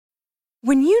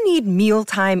When you need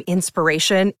mealtime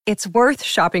inspiration, it's worth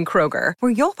shopping Kroger,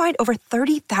 where you'll find over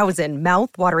 30,000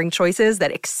 mouth-watering choices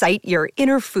that excite your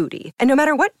inner foodie. And no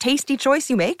matter what tasty choice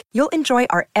you make, you'll enjoy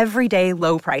our everyday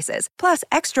low prices, plus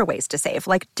extra ways to save,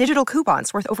 like digital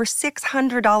coupons worth over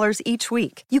 $600 each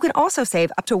week. You can also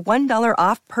save up to $1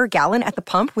 off per gallon at the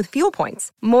pump with fuel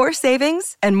points. More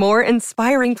savings and more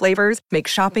inspiring flavors make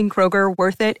shopping Kroger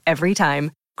worth it every time.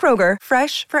 Kroger,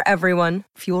 fresh for everyone.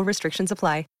 Fuel restrictions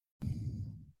apply.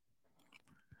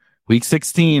 Week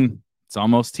 16, it's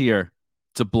almost here.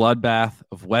 It's a bloodbath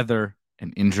of weather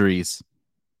and injuries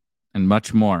and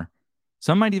much more.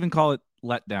 Some might even call it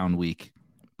letdown week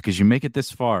because you make it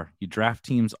this far. You draft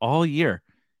teams all year.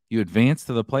 You advance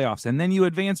to the playoffs, and then you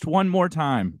advanced one more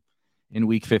time in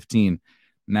week 15.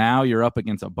 Now you're up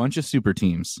against a bunch of super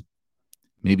teams.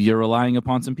 Maybe you're relying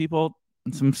upon some people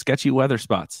in some sketchy weather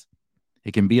spots.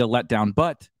 It can be a letdown,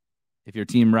 but if your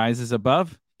team rises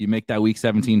above, you make that week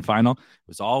 17 final, it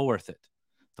was all worth it.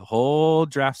 The whole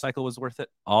draft cycle was worth it.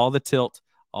 All the tilt,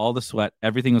 all the sweat,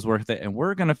 everything was worth it. And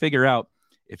we're going to figure out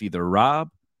if either Rob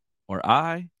or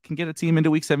I can get a team into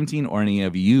week 17 or any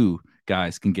of you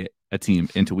guys can get a team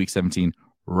into week 17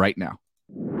 right now.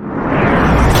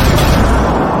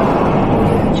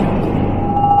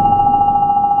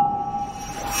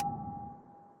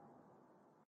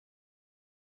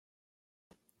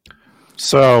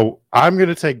 So I'm going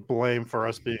to take blame for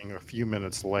us being a few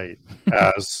minutes late,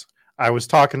 as I was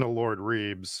talking to Lord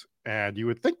Reeves, and you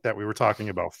would think that we were talking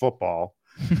about football.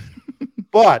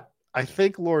 But I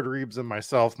think Lord Reeves and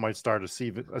myself might start a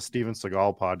Steven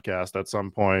Seagal podcast at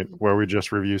some point where we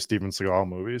just review Steven Seagal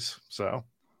movies. So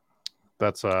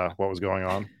that's what was going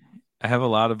on. I have a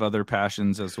lot of other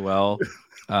passions as well.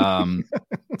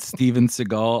 Steven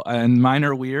Seagal, and mine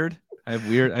are weird. I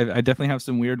definitely have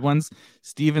some weird ones.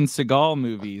 Steven Seagal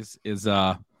movies is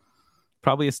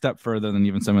probably a step further than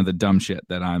even some of the dumb shit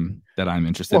that I'm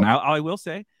interested in. I will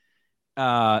say,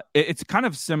 it's kind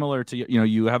of similar to,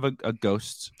 you have a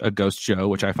ghost show,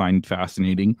 which I find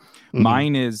fascinating. Mm-hmm.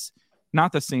 Mine is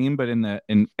not the same, but in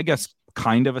I guess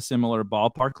kind of a similar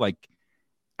ballpark. Like,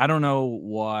 I don't know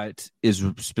what is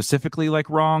specifically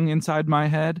like wrong inside my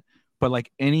head, but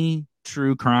like any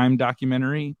true crime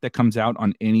documentary that comes out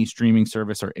on any streaming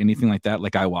service or anything like that,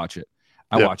 like I watch it.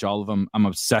 I watch all of them. I'm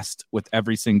obsessed with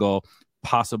every single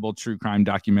possible true crime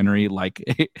documentary, like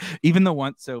even the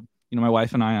one. So, my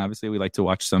wife and I, obviously we like to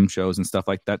watch some shows and stuff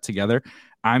like that together.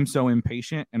 I'm so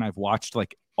impatient, and I've watched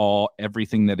like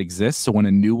everything that exists. So when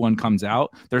a new one comes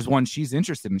out, there's one she's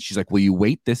interested in. She's like, will you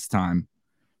wait this time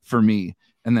for me?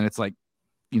 And then it's like,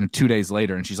 2 days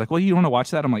later, and she's like, well, you want to watch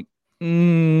that? I'm like,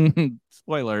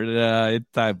 spoiler,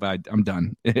 I'm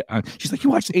done. She's like,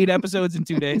 you watched 8 episodes in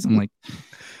 2 days? I'm like,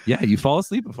 yeah, you fall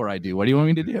asleep before I do. What do you want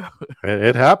me to do?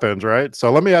 It happens, right?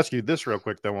 So let me ask you this real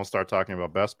quick, then we'll start talking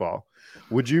about best ball.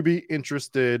 Would you be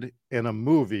interested in a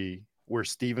movie where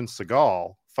Steven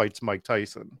Seagal fights Mike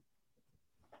Tyson?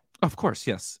 Of course,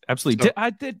 yes, absolutely.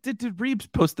 So, did Reeves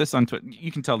post this on Twitter?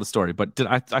 You can tell the story, but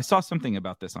I saw something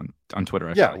about this on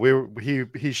Twitter?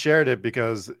 He shared it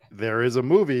because there is a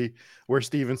movie where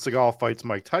Steven Seagal fights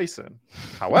Mike Tyson.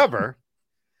 However,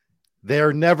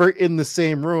 they're never in the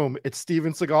same room. It's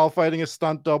Steven Seagal fighting a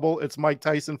stunt double. It's Mike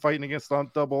Tyson fighting a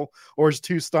stunt double, or it's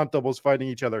 2 stunt doubles fighting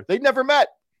each other. They never met.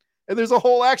 And there's a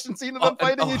whole action scene of them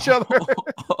fighting each other.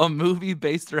 A movie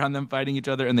based around them fighting each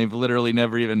other, and they've literally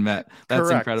never even met. That's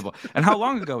correct. Incredible. And how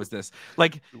long ago is this?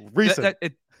 Like recent.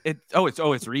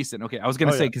 It's recent. Okay, I was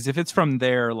gonna say, because if it's from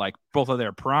their like both of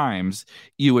their primes,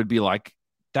 you would be like,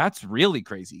 that's really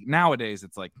crazy. Nowadays,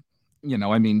 it's like, you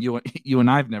and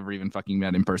I've never even fucking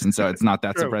met in person, so it's not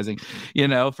that surprising,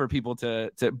 for people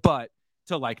to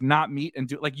like not meet and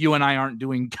do, like, you and I aren't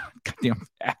doing goddamn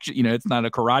action, it's not a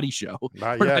karate show.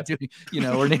 We're not doing,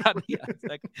 we're not, it's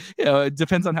like, it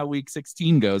depends on how week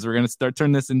 16 goes. We're going to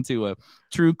turn this into a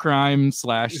true crime /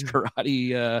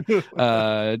 karate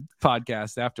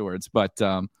podcast afterwards. But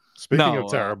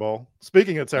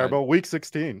speaking of terrible, week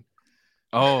 16.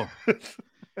 Oh,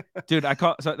 dude, I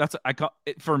call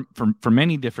it for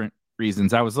many different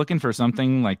reasons. I was looking for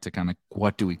something like to kind of,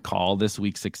 what do we call this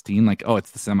week 16? Like, oh,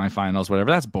 it's the semifinals, whatever.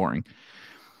 That's boring.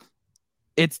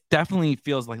 It definitely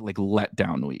feels like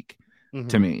letdown week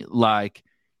to me. Like,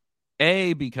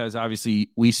 because obviously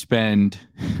we spend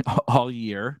all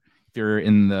year, if you're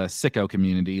in the sicko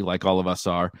community, like all of us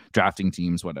are, drafting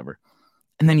teams, whatever.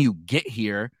 And then you get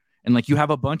here and like you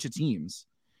have a bunch of teams.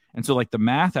 And so like the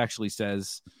math actually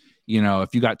says,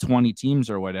 if you got 20 teams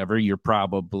or whatever, you're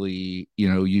probably,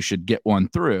 you should get one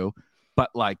through. but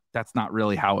like that's not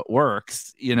really how it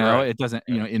works. Right. It doesn't,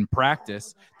 in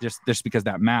practice, just because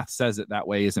that math says it that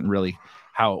way isn't really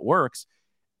how it works.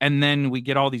 And then we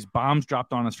get all these bombs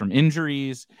dropped on us from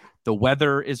injuries. The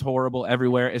weather is horrible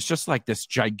everywhere. It's just like this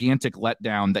gigantic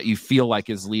letdown that you feel like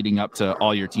is leading up to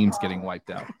all your teams getting wiped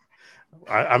out.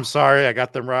 I'm sorry, I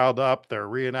got them riled up. They're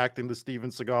reenacting the Steven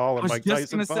Seagal and Mike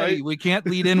Tyson fight. Say, we can't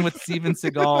lead in with Steven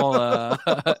Seagal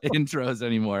intros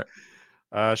anymore.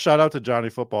 Shout out to Johnny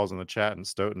Footballs in the chat in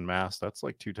Stoughton, Mass. That's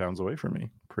like 2 towns away from me.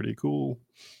 Pretty cool.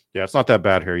 Yeah, it's not that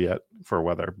bad here yet for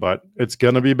weather, but it's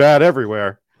going to be bad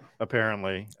everywhere,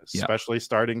 apparently, especially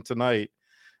starting tonight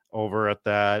over at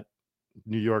that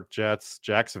New York Jets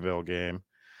Jacksonville game.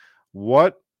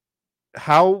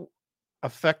 How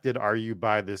affected are you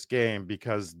by this game?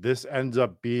 Because this ends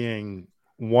up being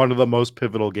one of the most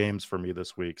pivotal games for me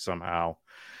this week somehow.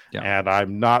 Yeah. And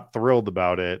I'm not thrilled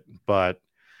about it, but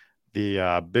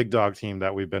the big dog team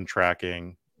that we've been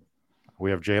tracking,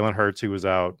 we have Jalen Hurts, who was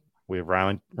out. We have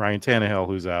Ryan Tannehill,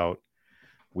 who's out.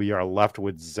 We are left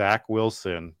with Zach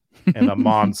Wilson in a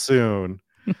monsoon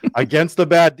against the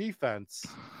bad defense.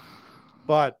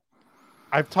 But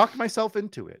I've talked myself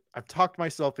into it.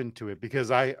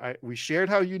 Because we shared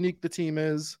how unique the team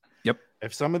is. Yep.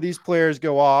 If some of these players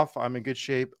go off, I'm in good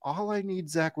shape. All I need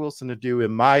Zach Wilson to do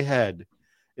in my head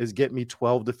is get me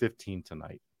 12 to 15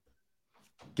 tonight.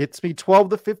 Gets me 12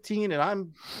 to 15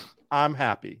 and I'm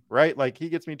happy, right? Like he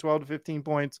gets me 12 to 15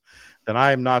 points, then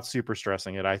I am not super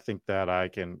stressing it. I think that I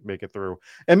can make it through.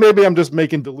 And maybe I'm just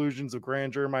making delusions of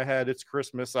grandeur in my head. It's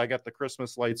Christmas. I got the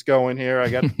Christmas lights going here.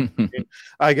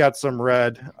 I got some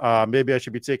red. Maybe I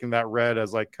should be taking that red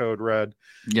as like code red.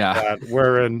 Yeah.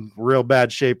 We're in real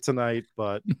bad shape tonight,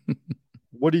 but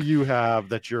what do you have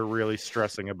that you're really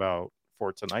stressing about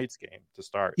for tonight's game to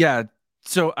start? Yeah.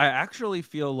 So I actually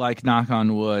feel like, knock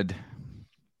on wood,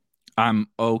 I'm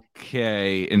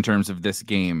okay in terms of this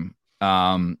game.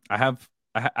 I have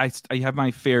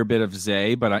my fair bit of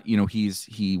Zay, but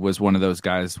he was one of those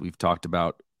guys we've talked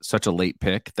about, such a late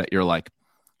pick that you're like,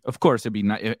 of course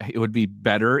it would be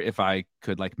better if I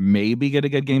could like maybe get a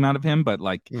good game out of him, but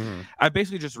like I've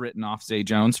basically just written off Zay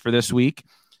Jones for this week,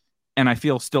 and I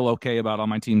feel still okay about all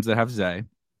my teams that have Zay.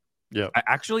 Yeah, I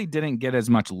actually didn't get as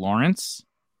much Lawrence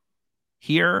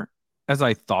here as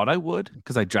I thought I would,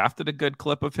 because I drafted a good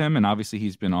clip of him, and obviously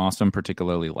he's been awesome,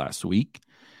 particularly last week.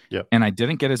 Yeah, and I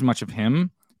didn't get as much of him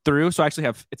through, so I actually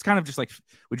it's kind of just like,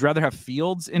 would you rather have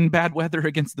Fields in bad weather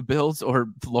against the Bills or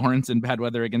Lawrence in bad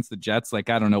weather against the Jets?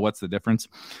 Like, I don't know what's the difference.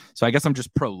 So I guess I'm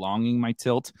just prolonging my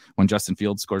tilt when Justin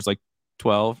Fields scores like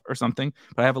 12 or something,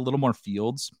 but I have a little more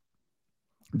Fields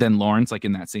than Lawrence, like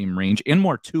in that same range, and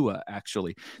more Tua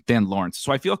actually than Lawrence.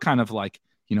 So I feel kind of like,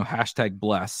 hashtag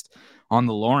blessed on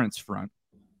the Lawrence front.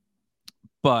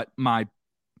 But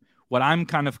what I'm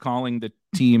kind of calling the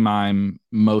team I'm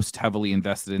most heavily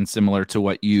invested in, similar to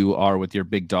what you are with your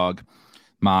big dog,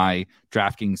 my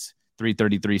DraftKings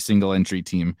 333 single entry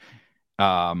team.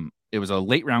 It was a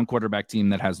late round quarterback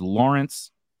team that has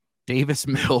Lawrence, Davis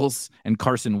Mills, and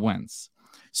Carson Wentz.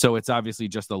 So it's obviously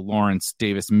just a Lawrence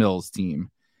Davis Mills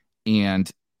team. And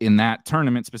in that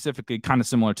tournament specifically, kind of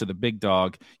similar to the big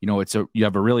dog, you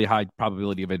have a really high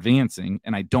probability of advancing,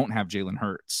 and I don't have Jalen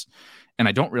Hurts, and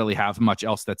I don't really have much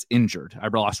else that's injured. I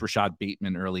lost Rashad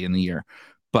Bateman early in the year,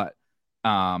 but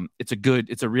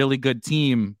it's a really good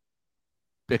team,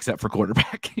 except for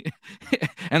quarterback.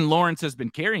 And Lawrence has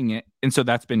been carrying it, and so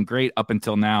that's been great up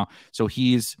until now. So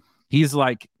he's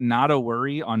like not a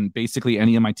worry on basically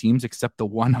any of my teams except the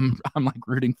one I'm like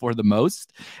rooting for the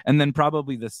most. And then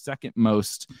probably the second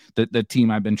most, the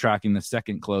team I've been tracking the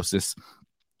second closest,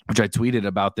 which I tweeted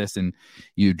about this and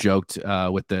you joked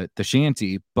with the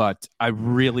shanty, but I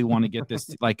really want to get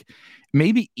this like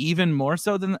maybe even more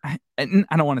so than, and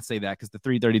I don't want to say that because the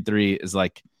 333 is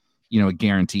like, a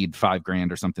guaranteed $5,000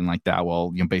 or something like that.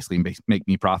 Well, basically make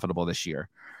me profitable this year.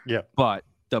 Yeah. But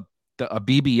a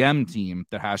BBM team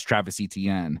that has Travis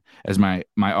Etienne as my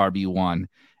RB1.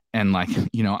 And like,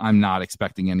 I'm not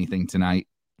expecting anything tonight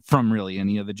from really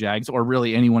any of the Jags or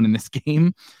really anyone in this game.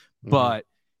 Mm-hmm. But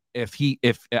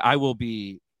if I will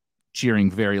be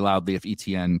cheering very loudly if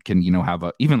Etienne can,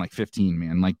 have even like 15,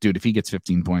 man, like, dude, if he gets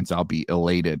 15 points, I'll be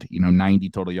elated. 90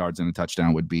 total yards and a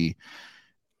touchdown would be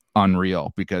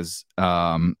unreal, because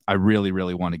I really,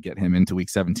 really want to get him into week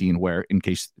 17, where, in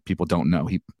case people don't know,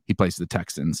 he plays the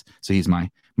Texans. So he's my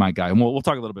guy. And we'll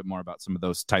talk a little bit more about some of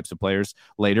those types of players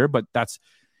later, but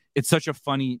it's such a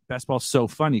funny, best ball, so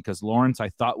funny, because Lawrence I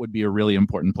thought would be a really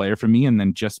important player for me. And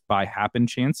then just by happen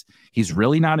chance, he's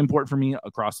really not important for me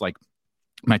across like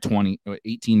my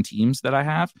 18 teams that I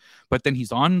have, but then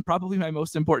he's on probably my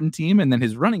most important team, and then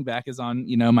his running back is on,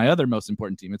 my other most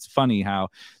important team. It's funny how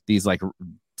these like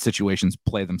situations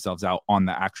play themselves out on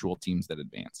the actual teams that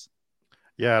advance.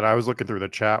 Yeah, and I was looking through the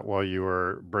chat while you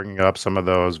were bringing up some of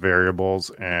those variables,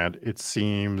 and it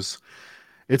seems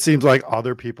like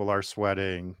other people are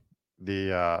sweating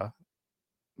the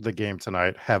game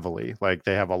tonight heavily. Like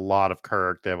they have a lot of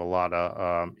Kirk, they have a lot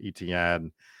of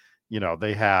ETN.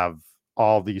 They have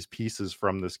all these pieces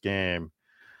from this game.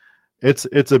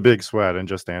 It's a big sweat. And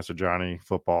just to answer Johnny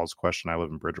Football's question, I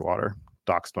live in Bridgewater.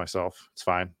 Doxed myself. It's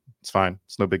fine.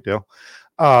 It's no big deal.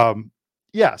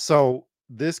 Yeah. So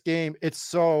this game, it's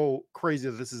so crazy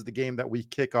that this is the game that we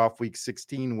kick off week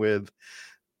 16 with,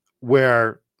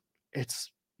 where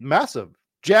it's massive.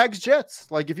 Jags Jets.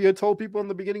 Like if you had told people in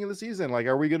the beginning of the season, like,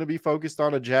 are we going to be focused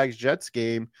on a Jags Jets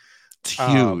game? It's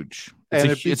huge.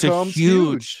 It's a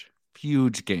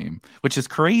huge game, which is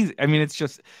crazy. I mean,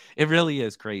 it really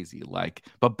is crazy. Like,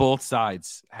 but both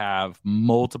sides have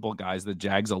multiple guys. The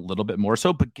Jags a little bit more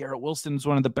so, but Garrett Wilson is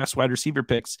one of the best wide receiver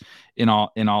picks in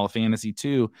all of fantasy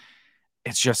too.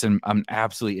 It's just an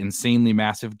absolutely insanely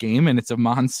massive game, and it's a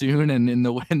monsoon and in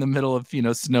the middle of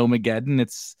Snowmageddon.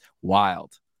 It's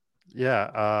wild.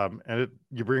 Yeah, and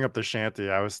you bring up the shanty.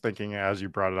 I was thinking as you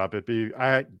brought it up,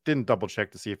 I didn't double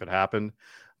check to see if it happened,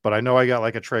 but I know I got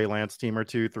like a Trey Lance team or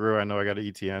two through. I know I got an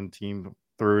ETN team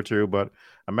through or two. But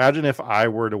imagine if I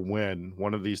were to win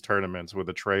one of these tournaments with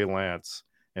a Trey Lance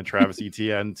and Travis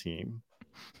Etienne team.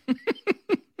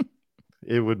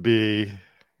 It would be.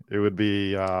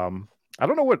 I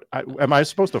don't know what. Am I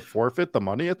supposed to forfeit the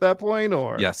money at that point,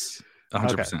 or yes,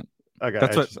 100%. Okay,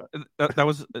 that's that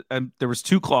was. There was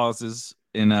 2 clauses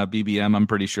in BBM. I'm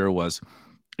pretty sure was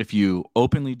if you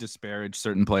openly disparage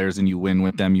certain players and you win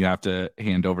with them, you have to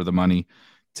hand over the money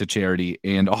to charity.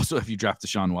 And also, if you draft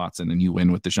Deshaun Watson and you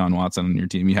win with Deshaun Watson on your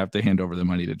team, you have to hand over the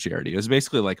money to charity. It was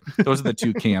basically like those are the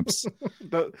 2 camps.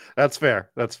 That's fair.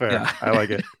 Yeah. I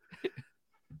like it.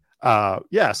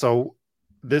 Yeah. So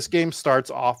this game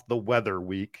starts off the weather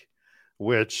week,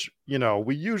 which,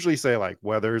 we usually say like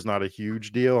weather is not a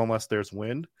huge deal unless there's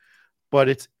wind, but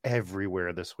it's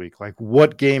everywhere this week. Like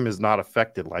what game is not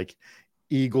affected? Like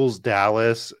Eagles,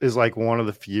 Dallas is like one of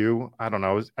the few. I don't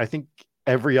know. I think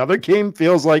every other game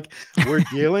feels like we're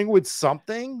dealing with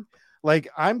something. Like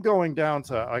I'm going down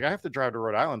to I have to drive to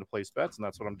Rhode Island to place bets, and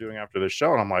that's what I'm doing after this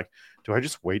show. And I'm like, do I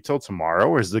just wait till tomorrow,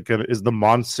 or is the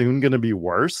monsoon gonna be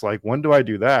worse? Like when do I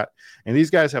do that? And these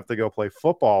guys have to go play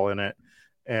football in it.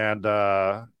 And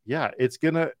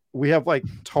we have like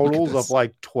totals of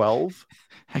like 12.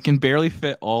 I can barely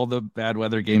fit all the bad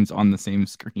weather games on the same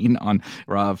screen on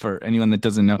Raw for anyone that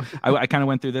doesn't know. I kind of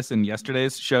went through this in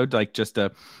yesterday's show, like just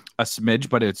a smidge,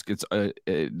 but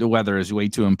the weather is way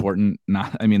too important.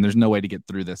 There's no way to get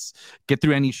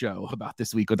through any show about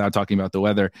this week without talking about the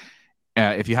weather.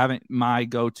 If you haven't, my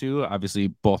go-to, obviously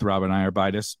both Rob and I are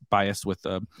biased with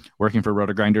working for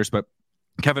Roto Grinders, but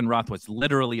Kevin Roth was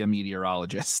literally a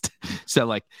meteorologist. So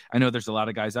like, I know there's a lot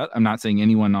of guys out. I'm not saying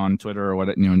anyone on Twitter or what,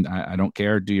 I don't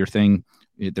care. Do your thing.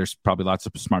 There's probably lots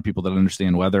of smart people that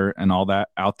understand weather and all that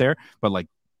out there. But like,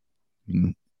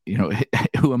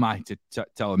 who am I to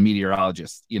tell a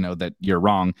meteorologist, that you're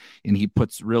wrong? And he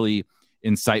puts really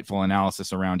insightful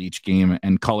analysis around each game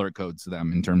and color codes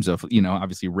them in terms of,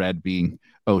 obviously red being,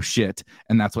 oh shit.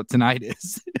 And that's what tonight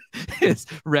is. It's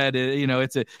red.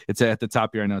 It's at the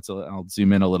top here. I know I'll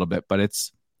zoom in a little bit, but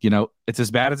it's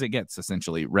as bad as it gets,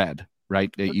 essentially red,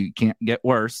 right? You can't get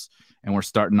worse. And we're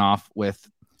starting off with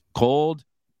cold,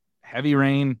 heavy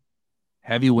rain,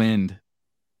 heavy wind.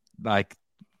 Like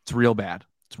it's real bad.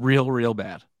 It's real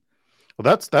bad.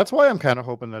 Well, that's why I'm kind of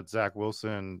hoping that Zach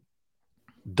Wilson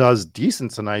does decent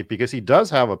tonight, because he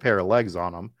does have a pair of legs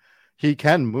on him. He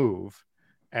can move,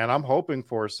 and I'm hoping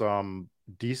for some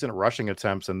decent rushing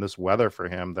attempts in this weather for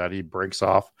him, that he breaks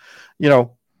off.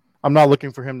 I'm not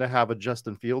looking for him to have a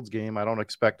Justin Fields game. I don't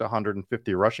expect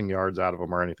 150 rushing yards out of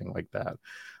him or anything like that.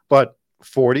 But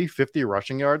 40, 50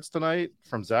 rushing yards tonight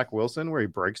from Zach Wilson where he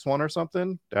breaks one or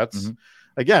something, that's,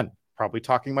 again, probably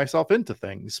talking myself into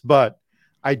things. But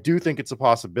I do think it's a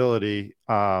possibility.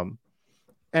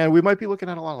 And we might be looking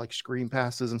at a lot of like screen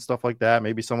passes and stuff like that.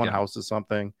 Maybe someone houses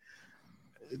something.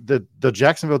 The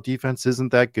Jacksonville defense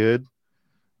isn't that good.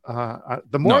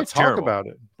 The more I talk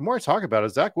about it,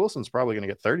 Zach Wilson's probably going to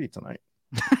get 30 tonight.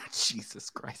 Jesus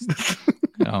Christ.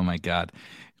 Oh my God.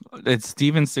 It's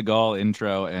Steven Seagal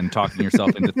intro and talking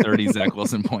yourself into 30 Zach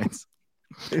Wilson points.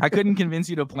 I couldn't convince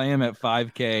you to play him at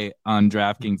 5K on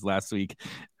DraftKings last week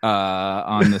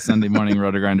on the Sunday morning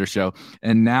Roto Grinder show.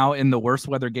 And now in the worst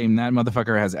weather game that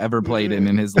motherfucker has ever played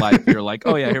in his life, you're like,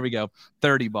 oh, yeah, here we go.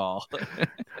 30 ball.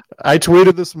 I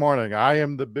tweeted this morning, I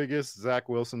am the biggest Zach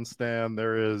Wilson stan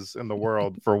there is in the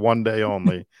world for one day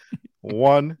only.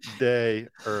 One day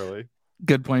early.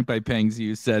 Good point by Pangs.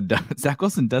 You said Zach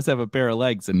Wilson does have a pair of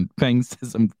legs, and Pangs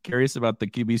says, I'm curious about the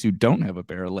QBs who don't have a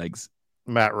pair of legs.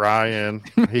 Matt Ryan,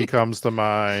 he comes to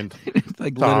mind.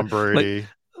 Like Tom Brady.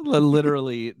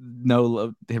 Literally,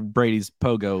 no, Brady's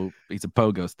pogo. He's a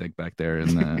pogo stick back there.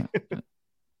 In the...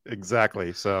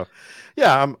 Exactly. So,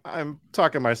 yeah, I'm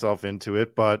talking myself into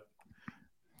it, but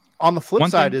on the flip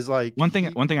side is like one thing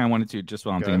I wanted to, just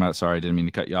while I'm thinking about it, sorry, I didn't mean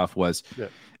to cut you off, was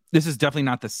this is definitely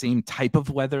not the same type of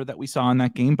weather that we saw in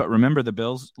that game. But remember the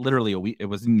Bills, literally a week, it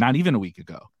was not even a week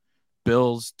ago.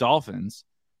 Bills, Dolphins,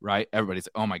 right? Everybody's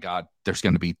like, oh my God, there's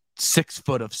going to be 6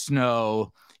 foot of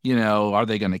snow. You know, are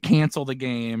they going to cancel the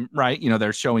game? Right. You know,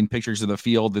 they're showing pictures of the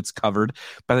field that's covered.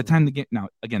 By the time the game, now,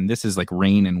 again, this is like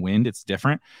rain and wind. It's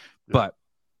different. Yeah. But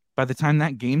by the time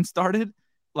that game started,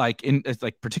 it's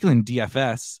like particularly in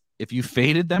DFS, if you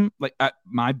faded them, like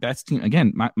my best team,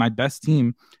 again, my best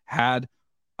team had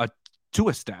a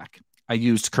Tua stack. I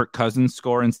used Kirk Cousins'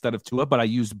 score instead of Tua, but I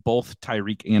used both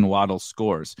Tyreek and Waddle's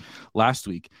scores last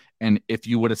week. And if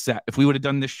we would have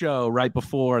done the show right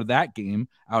before that game,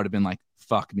 I would have been like,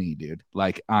 fuck me, dude.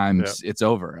 Like it's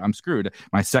over. I'm screwed.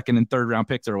 My second and third round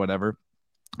picks or whatever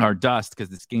are dust because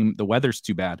this game, the weather's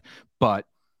too bad. But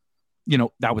you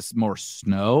know, that was more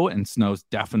snow, and snows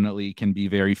definitely can be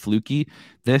very fluky.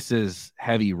 This is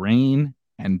heavy rain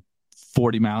and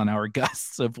 40-mile-an-hour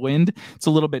gusts of wind. It's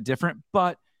a little bit different,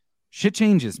 but shit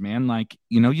changes, man. Like,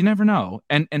 you know, you never know.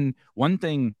 And one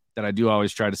thing that I do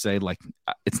always try to say, like,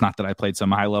 it's not that I played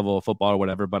some high level of football or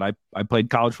whatever, but I played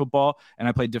college football and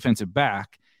I played defensive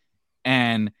back.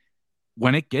 And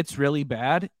when it gets really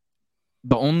bad,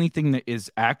 the only thing that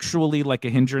is actually like a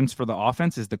hindrance for the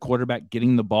offense is the quarterback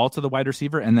getting the ball to the wide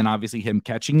receiver and then obviously him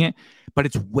catching it. But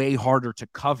it's way harder to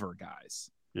cover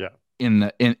guys. Yeah.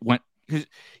 Because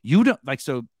you don't like,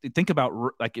 so think about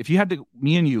like if you had to,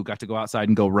 me and you got to go outside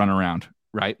and go run around,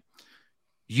 right?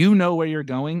 You know where you're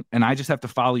going and I just have to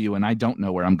follow you and I don't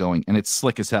know where I'm going and it's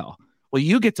slick as hell. Well,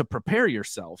 you get to prepare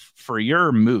yourself for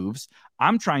your moves.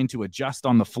 I'm trying to adjust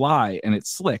on the fly and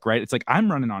it's slick, right? It's like I'm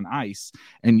running on ice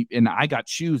and I got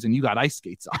shoes and you got ice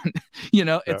skates on. You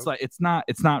know, it's like it's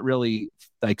not really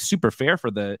like super fair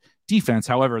for the defense.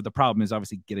 However, the problem is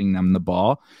obviously getting them the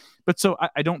ball. But so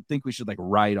I don't think we should like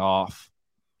write off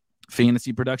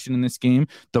fantasy production in this game.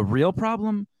 The real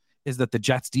problem is that the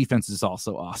Jets defense is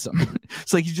also awesome.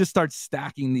 So like you just start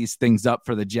stacking these things up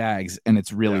for the Jags and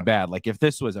it's really bad. Like if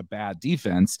this was a bad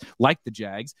defense like the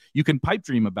Jags, you can pipe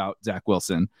dream about Zach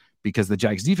Wilson because the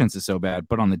Jags defense is so bad.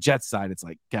 But on the Jets side, it's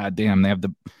like, God damn, they have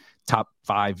the top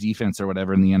 5 defense or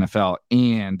whatever in the NFL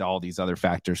and all these other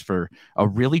factors for a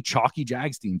really chalky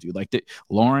Jags team, dude. Like Zay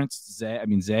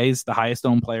is the highest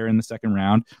owned player in the second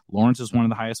round. Lawrence is one of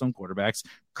the highest owned quarterbacks.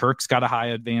 Kirk's got a high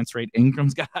advance rate.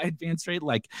 Ingram's got a high advance rate.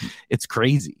 Like it's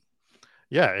crazy.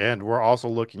 Yeah. And we're also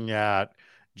looking at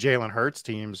Jalen Hurts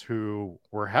teams who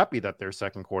were happy that their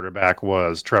second quarterback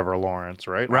was Trevor Lawrence,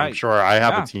 right? I'm sure I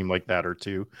have a team like that or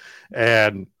two.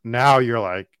 And now you're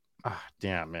like,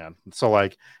 damn, man. So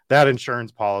like that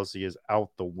insurance policy is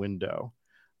out the window.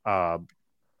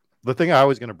 The thing I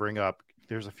was going to bring up,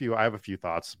 I have a few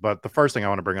thoughts, but the first thing I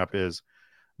want to bring up is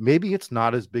maybe it's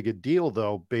not as big a deal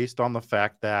though, based on the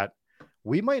fact that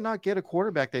we might not get a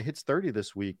quarterback that hits 30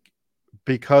 this week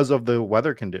because of the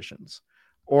weather conditions,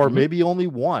 or maybe only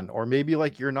one, or maybe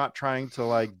like you're not trying to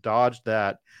like dodge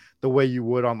that the way you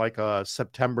would on like a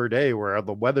September day where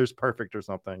the weather's perfect or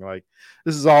something. Like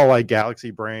this is all like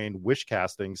galaxy brain wish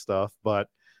casting stuff, but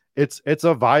it's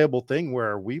a viable thing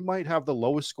where we might have the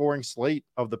lowest scoring slate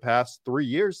of the past 3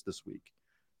 years this week,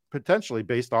 potentially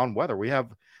based on weather. We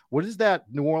have, what is that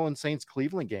New Orleans Saints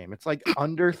Cleveland game? It's like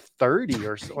under 30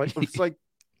 or so. It's like,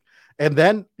 and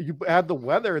then you add the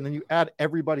weather and then you add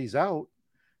everybody's out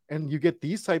and you get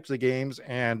these types of games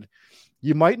and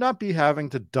you might not be having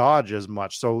to dodge as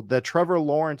much. So the Trevor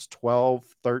Lawrence 12,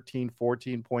 13,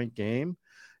 14-point game,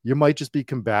 you might just be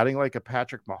combating like a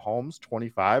Patrick Mahomes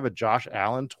 25, a Josh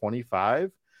Allen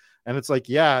 25. And it's like,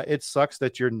 yeah, it sucks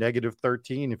that you're negative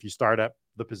 13 if you start at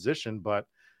the position. But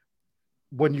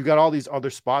when you got all these other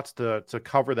spots to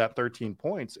cover that 13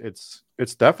 points, it's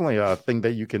definitely a thing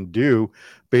that you can do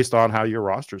based on how your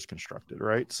roster is constructed,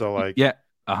 right? So like, yeah,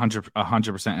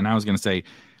 100%. And I was going to say,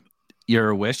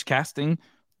 you're wish casting,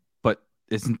 but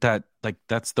isn't that like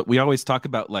we always talk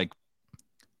about like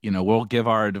we'll give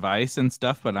our advice and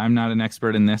stuff, but I'm not an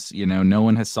expert in this. No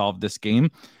one has solved this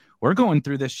game. We're going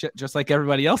through this shit just like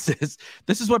everybody else is.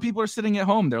 This is what people are sitting at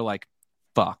home. They're like,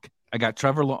 fuck, I got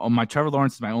Trevor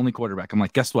Lawrence is my only quarterback. I'm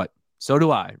like, guess what? So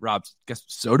do I, Rob.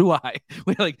 So do I.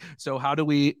 We're like, so how do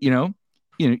we, do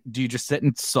you just sit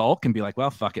and sulk and be like,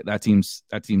 well, fuck it, that team's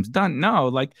done? No,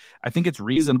 like, I think it's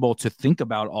reasonable to think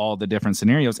about all the different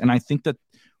scenarios. And I think that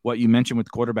what you mentioned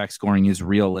with quarterback scoring is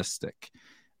realistic.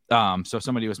 So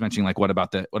somebody was mentioning, like, what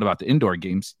about the indoor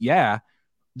games? Yeah,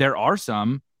 there are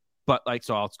some, but like,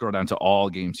 so I'll scroll down to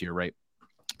all games here, right?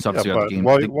 So obviously,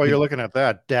 but while you're looking at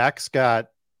that, Dak's got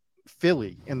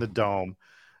Philly in the dome.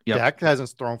 Yep. Dak hasn't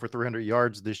thrown for 300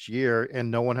 yards this year,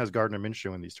 and no one has Gardner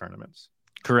Minshew in these tournaments.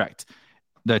 Correct.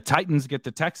 The Titans get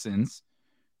the Texans.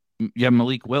 You have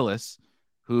Malik Willis,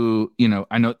 who,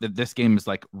 I know that this game is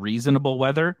like reasonable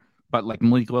weather, but like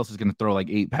Malik Willis is going to throw like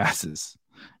 8 passes.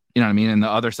 You know what I mean? And the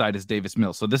other side is Davis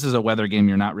Mills. So this is a weather game.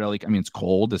 You're not really, it's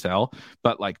cold as hell,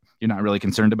 but like, you're not really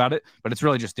concerned about it. But it's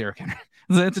really just Derrick Henry.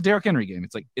 It's a Derrick Henry game.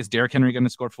 It's like, is Derrick Henry going to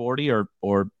score 40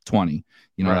 or 20?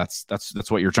 Right. That's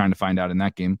what you're trying to find out in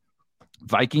that game.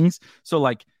 Vikings. So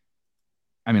like,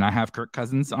 I have Kirk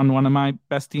Cousins on one of my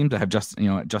best teams. I have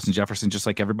Justin Jefferson, just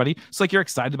like everybody. So like, you're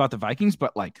excited about the Vikings,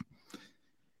 but like,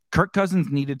 Kirk Cousins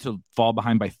needed to fall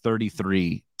behind by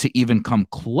 33 to even come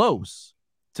close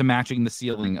to matching the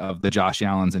ceiling of the Josh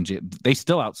Allens, and they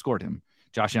still outscored him.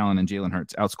 Josh Allen and Jalen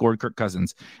Hurts outscored Kirk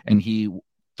Cousins, and he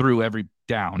threw every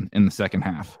down in the second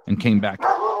half and came back.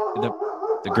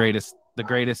 The greatest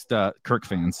Kirk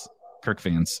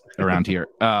fans around here.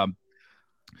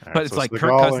 Right, but it's so like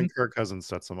Kirk Cousins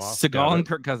sets them off. Seagal and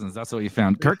Kirk Cousins. That's what we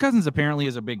found. Kirk Cousins apparently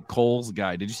is a big Coles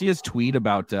guy. Did you see his tweet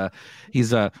about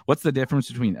he's what's the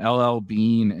difference between LL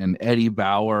Bean and Eddie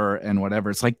Bauer and whatever?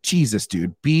 It's like, Jesus,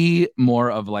 dude, be more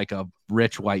of like a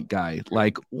rich white guy.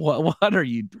 Like, what are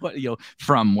you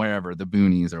from wherever, the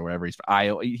boonies or wherever he's from?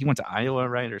 Iowa. He went to Iowa,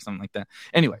 right, or something like that.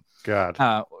 Anyway, God,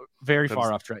 far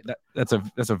off track. That's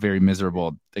a very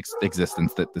miserable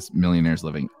existence that this millionaire is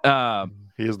living.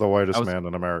 He is the whitest man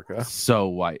in America. So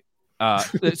white.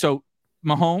 So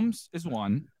Mahomes is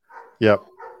one. Yep.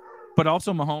 But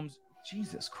also Mahomes,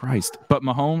 Jesus Christ. But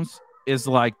Mahomes is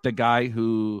like the guy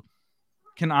who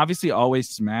can obviously always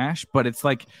smash, but it's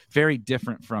like very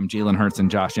different from Jalen Hurts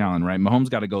and Josh Allen, right? Mahomes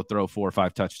got to go throw 4 or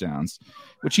 5 touchdowns,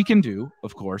 which he can do,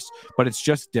 of course, but it's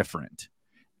just different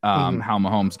how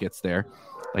Mahomes gets there.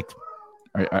 Like,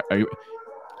 are you?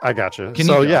 I got you.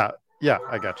 Yeah,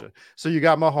 I got you. So you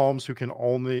got Mahomes, who can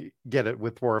only get it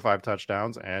with 4 or 5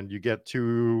 touchdowns, and you get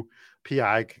 2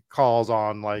 PI calls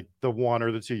on like the 1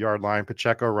 or the 2 yard line.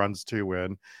 Pacheco runs 2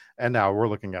 in, and now we're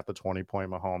looking at the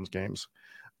 20-point Mahomes games.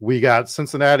 We got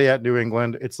Cincinnati at New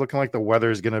England. It's looking like the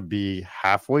weather is going to be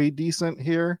halfway decent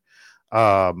here.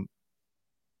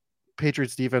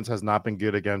 Patriots defense has not been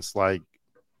good against like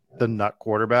the nut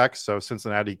quarterbacks, so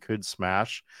Cincinnati could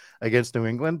smash against New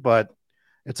England, but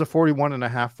it's a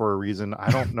 41.5 for a reason.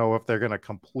 I don't know if they're going to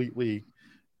completely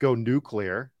go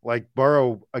nuclear. Like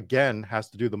Burrow again has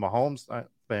to do the Mahomes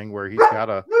thing where he's got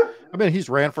to, he's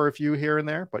ran for a few here and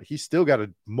there, but he's still got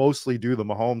to mostly do the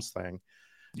Mahomes thing.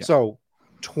 Yeah. So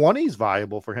 20 is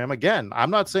viable for him. Again, I'm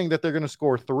not saying that they're going to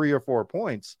score 3 or 4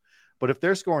 points, but if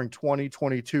they're scoring 20,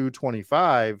 22,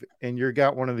 25, and you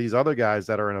got one of these other guys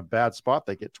that are in a bad spot,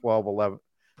 they get 12, 11,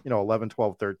 11,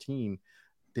 12, 13,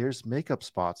 there's makeup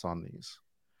spots on these.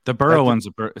 The Burrow one's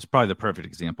is probably the perfect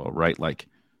example, right? Like,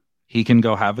 he can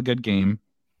go have a good game.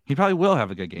 He probably will have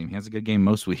a good game. He has a good game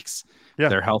most weeks. Yeah,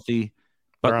 they're healthy,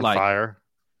 but they're on fire.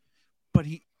 But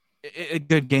a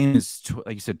good game is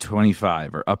like you said,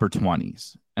 25 or upper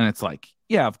 20s, and it's like,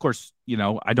 yeah, of course,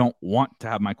 I don't want to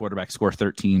have my quarterback score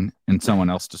 13 and someone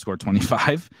else to score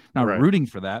 25. Not rooting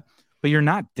for that, but you're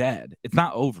not dead. It's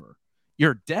not over.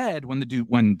 You're dead when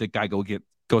the guy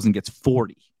goes and gets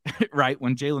 40. Right,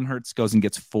 when Jalen Hurts goes and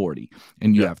gets 40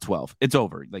 and you have 12, it's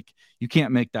over. Like, you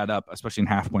can't make that up, especially in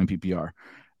half-point PPR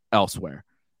elsewhere.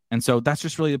 And so that's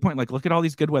just really the point. Like, look at all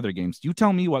these good weather games. You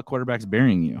tell me what quarterback's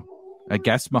burying you. I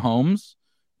guess Mahomes,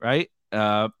 right?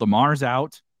 Lamar's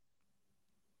out.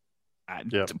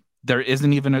 There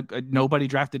isn't even nobody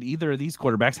drafted either of these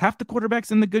quarterbacks. Half the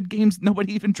quarterbacks in the good games,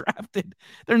 nobody even drafted.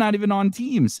 They're not even on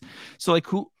teams. So like,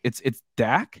 who? It's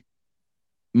Dak,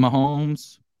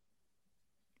 Mahomes,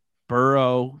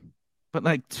 Burrow, but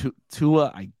like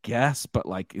Tua, I guess. But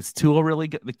like, is Tua really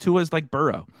good? Like, Tua is like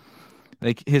Burrow.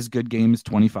 Like, his good game is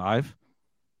 25.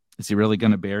 Is he really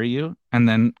going to bury you? And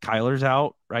then Kyler's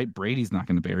out, right? Brady's not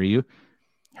going to bury you.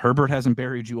 Herbert hasn't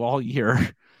buried you all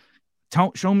year.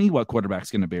 Show me what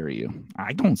quarterback's going to bury you.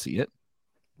 I don't see it.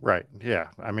 Right. Yeah.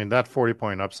 I mean, that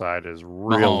 40-point upside is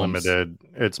real limited.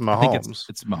 It's Mahomes. I think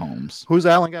it's Mahomes. Who's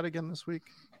Allen got again this week?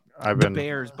 The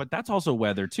Bears, but that's also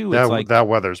weather too. That, it's like that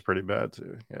weather's pretty bad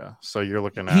too. Yeah. So you're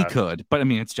looking at he could, but I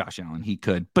mean, it's Josh Allen. He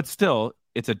could, but still,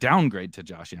 it's a downgrade to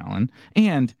Josh Allen.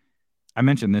 And I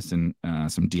mentioned this in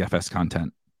some DFS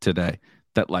content today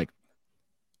that like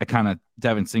I kind of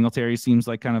Devin Singletary seems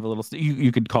like kind of a little.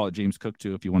 You could call it James Cook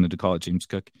too if you wanted to call it James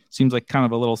Cook. Seems like kind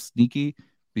of a little sneaky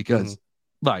because,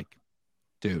 like,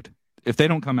 dude, if they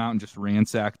don't come out and just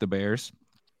ransack the Bears.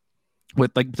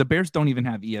 With like the Bears don't even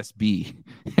have ESB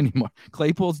anymore.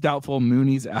 Claypool's doubtful,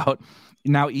 Mooney's out.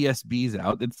 Now ESB's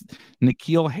out. It's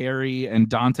N'Keal Harry and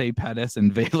Dante Pettis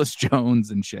and Velus Jones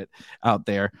and shit out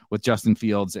there with Justin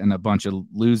Fields and a bunch of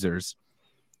losers.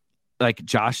 Like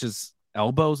Josh's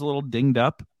elbow's a little dinged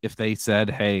up. If they said,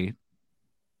 hey,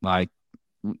 like,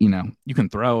 you know, you can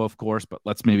throw, of course, but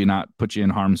let's maybe not put you in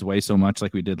harm's way so much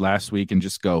like we did last week and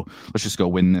let's just go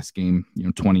win this game,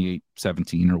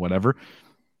 28-17 or whatever.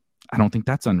 I don't think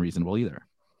that's unreasonable either.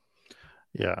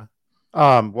 Yeah.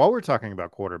 While we're talking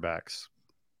about quarterbacks,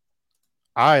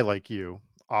 I, like you,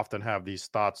 often have these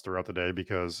thoughts throughout the day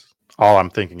because all I'm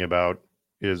thinking about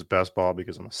is best ball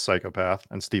because I'm a psychopath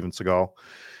and Steven Seagal.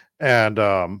 And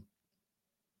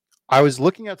I was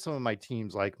looking at some of my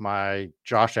teams, like my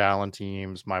Josh Allen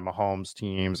teams, my Mahomes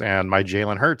teams, and my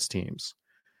Jalen Hurts teams.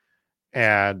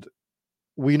 And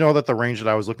we know that the range that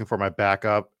I was looking for my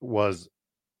backup was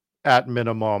at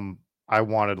minimum, I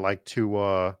wanted like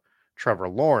Tua, Trevor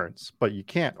Lawrence, but you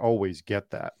can't always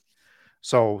get that.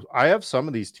 So I have some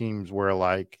of these teams where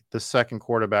like the second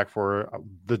quarterback for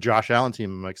the Josh Allen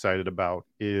team I'm excited about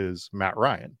is Matt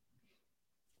Ryan.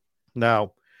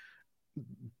 Now,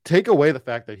 take away the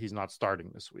fact that he's not starting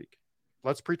this week.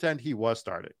 Let's pretend he was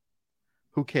starting.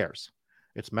 Who cares?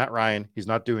 It's Matt Ryan. He's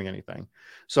not doing anything.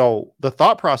 So the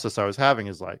thought process I was having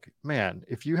is like, man,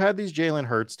 if you had these Jalen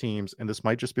Hurts teams, and this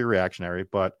might just be reactionary,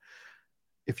 but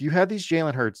if you had these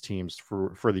Jalen Hurts teams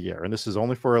for the year, and this is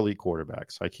only for elite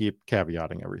quarterbacks, I keep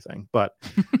caveating everything, but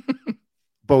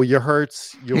your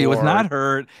Hurts, he was not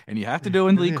hurt, and you have to do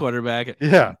an elite quarterback.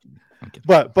 Yeah.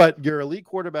 But your elite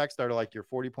quarterbacks that are like your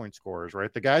 40-point scorers,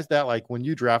 right? The guys that like when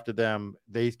you drafted them,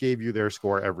 they gave you their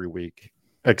score every week.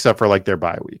 Except for like their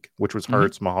bye week, which was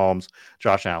Hurts, Mahomes,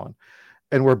 Josh Allen.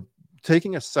 And we're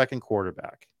taking a second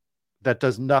quarterback that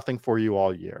does nothing for you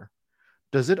all year.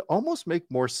 Does it almost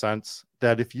make more sense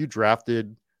that if you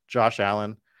drafted Josh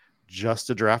Allen just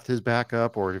to draft his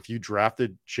backup, or if you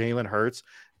drafted Jalen Hurts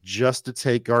just to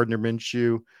take Gardner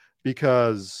Minshew,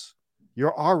 because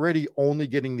you're already only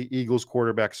getting the Eagles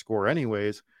quarterback score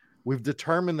anyways? We've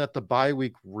determined that the bye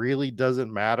week really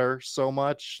doesn't matter so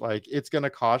much. Like it's going to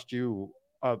cost you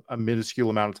a minuscule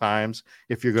amount of times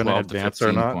if you're going to advance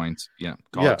or not. Points. Yeah.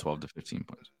 Call it 12 to 15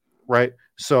 points. Right.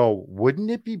 So wouldn't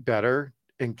it be better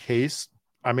in case,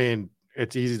 I mean,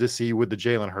 it's easy to see with the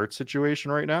Jalen Hurts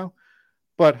situation right now,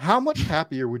 but how much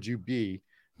happier would you be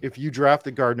if you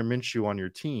drafted Gardner Minshew on your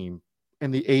team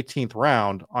in the 18th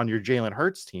round on your Jalen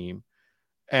Hurts team,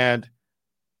 and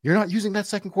you're not using that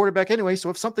second quarterback anyway.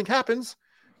 So if something happens,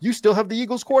 you still have the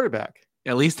Eagles quarterback.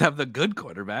 At least have the good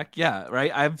quarterback. Yeah,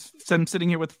 right. I'm sitting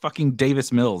here with fucking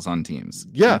Davis Mills on teams.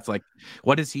 Yeah. It's like,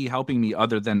 what is he helping me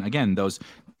other than, again, those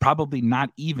probably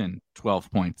not even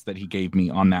 12 points that he gave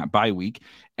me on that bye week?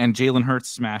 And Jalen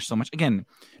Hurts smashed so much. Again,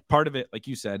 part of it, like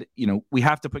you said, we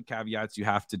have to put caveats. You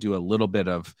have to do a little bit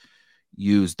of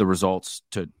use the results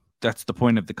that's the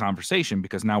point of the conversation,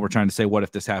 because now we're trying to say, what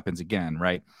if this happens again?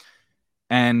 Right.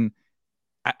 And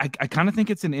I kind of think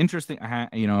it's an interesting, I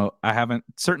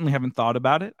certainly haven't thought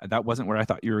about it. That wasn't where I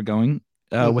thought you were going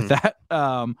with that.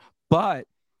 But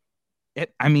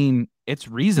it's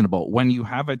reasonable when you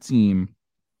have a team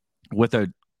with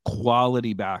a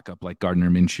quality backup like Gardner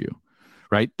Minshew,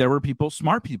 right? There were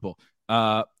smart people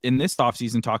in this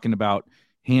offseason talking about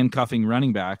handcuffing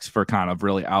running backs for kind of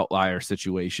really outlier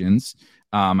situations.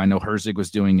 I know Herzig was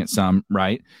doing it some,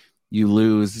 right? You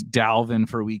lose Dalvin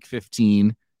for week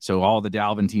 15. So all the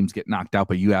Dalvin teams get knocked out,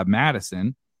 but you have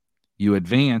Madison, you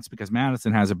advance because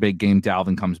Madison has a big game.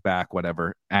 Dalvin comes back,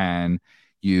 whatever. And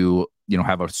you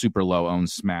have a super low owned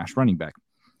smash running back.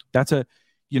 That's a,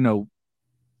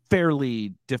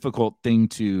 fairly difficult thing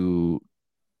to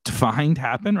find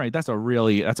happen, right? It's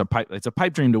a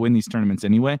pipe dream to win these tournaments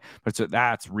anyway, but so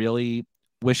that's really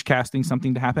wish casting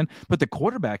something to happen. But the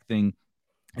quarterback thing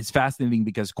is fascinating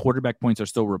because quarterback points are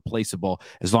still replaceable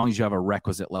as long as you have a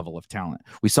requisite level of talent.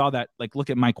 We saw that, like, look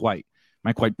at Mike White.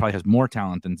 Mike White probably has more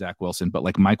talent than Zach Wilson, but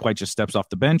like Mike White just steps off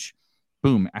the bench.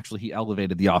 Boom. Actually, he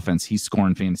elevated the offense. He's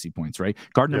scoring fantasy points, right?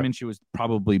 Gardner Minshew is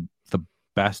probably the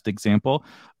best example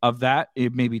of that.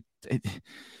 It maybe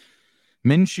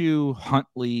Minshew,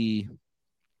 Huntley.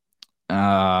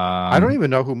 I don't even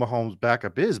know who Mahomes'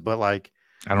 backup is, but like,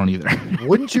 I don't either.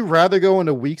 wouldn't you rather go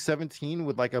into week 17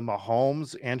 with like a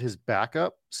Mahomes and his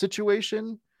backup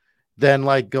situation than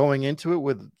like going into it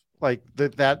with like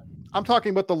that? I'm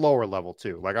talking about the lower level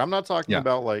too. Like, I'm not talking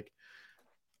about like,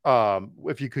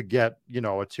 if you could get,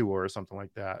 a Tua or something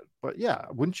like that. But yeah,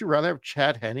 wouldn't you rather have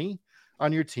Chad Henne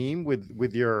on your team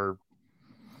with your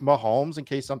Mahomes in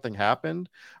case something happened,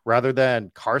 rather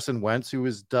than Carson Wentz, who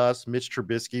was dust, Mitch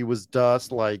Trubisky was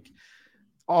dust, like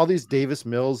all these Davis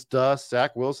Mills dust,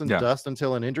 Zach Wilson dust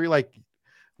until an injury? Like,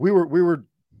 we were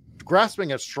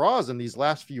grasping at straws in these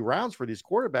last few rounds for these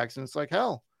quarterbacks, and it's like,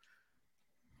 hell,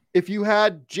 if you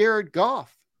had Jared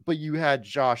Goff but you had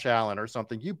Josh Allen or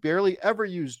something, you barely ever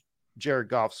used Jared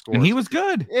Goff's scores, and he was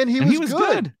good, and he was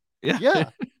good. Yeah.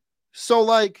 So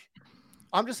like,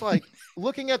 I'm just like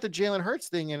looking at the Jalen Hurts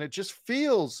thing, and it just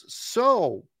feels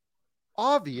so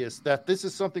obvious that this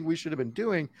is something we should have been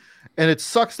doing. And it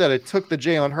sucks that it took the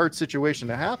Jalen Hurts situation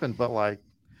to happen. But like,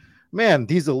 man,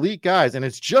 these elite guys, and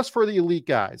it's just for the elite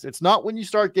guys. It's not when you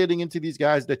start getting into these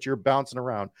guys that you're bouncing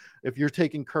around. If you're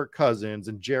taking Kirk Cousins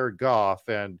and Jared Goff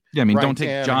and Ryan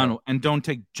don't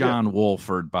take John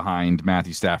Wolford behind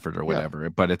Matthew Stafford or whatever.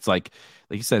 But it's like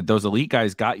you said, those elite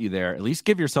guys got you there. At least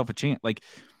give yourself a chance. Like,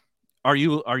 are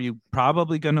you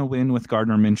probably going to win with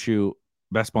Gardner Minshew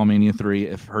Best Ball Mania 3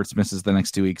 if Hurts misses the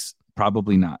next 2 weeks?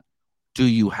 Probably not. Do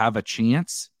you have a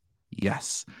chance?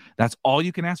 Yes. That's all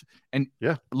you can ask. And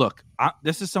look,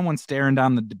 this is someone staring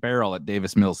down the barrel at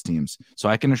Davis Mills teams. So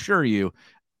I can assure you,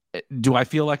 do I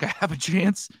feel like I have a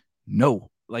chance? No.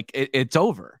 Like, it's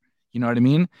over. You know what I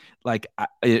mean? Like,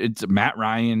 it's Matt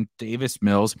Ryan, Davis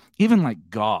Mills, even like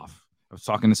Goff. I was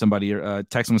talking to somebody,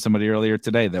 texting with somebody earlier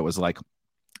today that was like,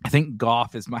 I think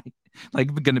Goff is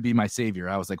going to be my savior.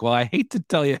 I was like, well, I hate to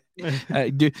tell you,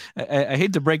 I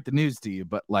hate to break the news to you,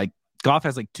 but like, Goff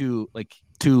has like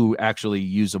two actually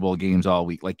usable games all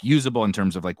week, like usable in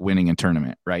terms of like winning a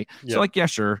tournament, right? So like, yeah,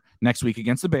 sure. Next week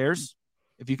against the Bears,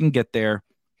 if you can get there,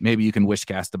 maybe you can wish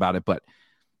cast about it, but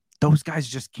those guys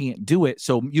just can't do it.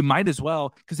 So you might as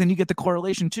well, because then you get the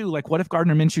correlation too. Like, what if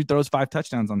Gardner Minshew throws 5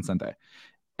 touchdowns on Sunday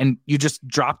and you just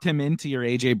dropped him into your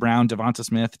AJ Brown, Devonta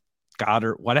Smith,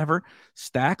 Goddard, whatever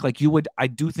stack? Like, I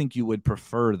do think you would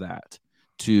prefer that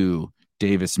to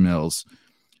Davis Mills,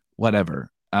 whatever.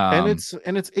 And it's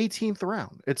 18th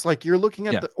round. It's like you're looking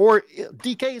at or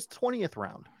DK is 20th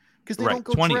round because they don't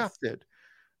go 20th. Drafted.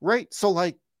 Right. So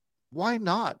like, why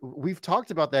not? We've talked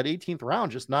about that 18th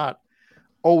round, just not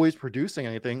always producing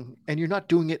anything, and you're not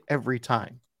doing it every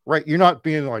time. Right. You're not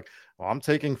being like, well, I'm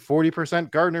taking 40%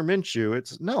 Gardner Minshew.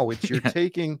 It's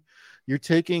you're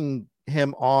taking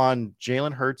him on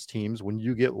Jalen Hurts teams when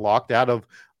you get locked out of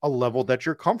a level that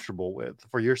you're comfortable with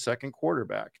for your second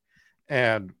quarterback.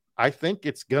 And I think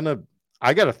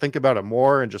I got to think about it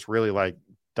more and just really like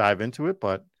dive into it.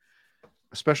 But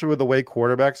especially with the way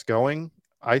quarterback's going,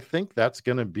 I think that's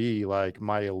going to be like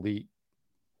my elite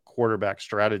quarterback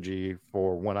strategy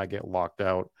for when I get locked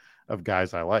out of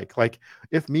guys I like. Like,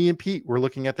 if me and Pete were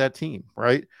looking at that team,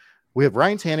 right? We have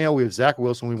Ryan Tannehill, we have Zach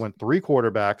Wilson, we went 3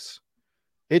 quarterbacks.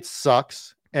 It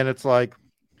sucks. And it's like,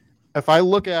 if I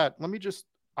look at,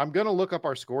 I'm going to look up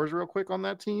our scores real quick on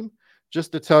that team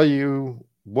just to tell you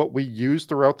what we used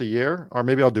throughout the year, or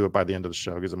maybe I'll do it by the end of the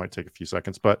show because it might take a few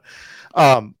seconds. But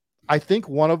I think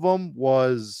one of them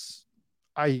was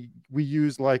we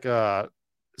used like a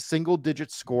single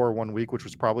digit score one week, which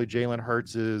was probably Jalen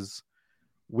Hurts's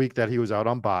week that he was out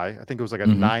on bye. I think it was like a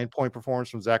 9-point performance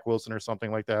from Zach Wilson or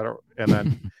something like that.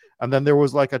 And then there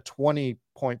was like a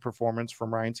 20-point performance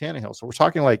from Ryan Tannehill. So we're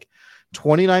talking like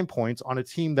 29 points on a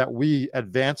team that we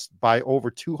advanced by over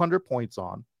 200 points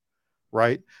on.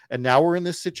 Right. And now we're in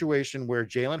this situation where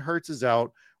Jalen Hurts is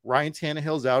out, Ryan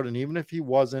Tannehill's out. And even if he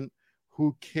wasn't,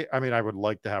 I would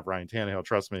like to have Ryan Tannehill,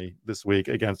 trust me, this week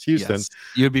against Houston. Yes,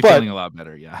 you'd be feeling a lot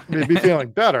better. Yeah. You'd be feeling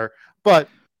better. But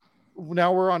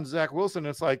now we're on Zach Wilson.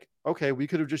 It's like, okay, we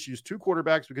could have just used 2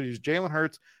 quarterbacks. We could have used Jalen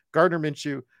Hurts, Gardner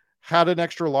Minshew, had an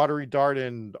extra lottery dart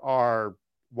in our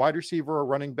wide receiver or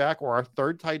running back or our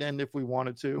third tight end if we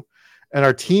wanted to. And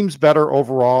our team's better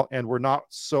overall, and we're not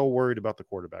so worried about the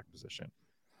quarterback position.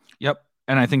 Yep.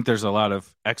 And I think there's a lot of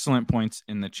excellent points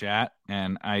in the chat.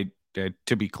 And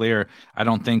to be clear, I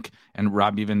don't think, and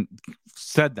Rob even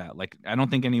said that, like, I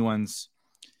don't think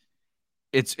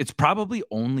it's probably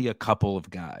only a couple of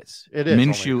guys. It is.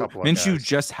 Minshew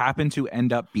just happened to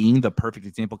end up being the perfect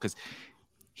example because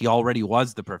he already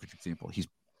was the perfect example. He's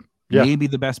maybe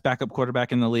the best backup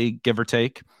quarterback in the league, give or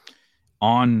take,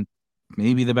 on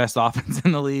maybe the best offense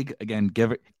in the league. Again,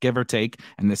 give or take.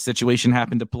 And this situation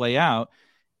happened to play out.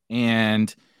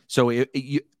 And so,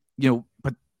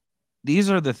 but these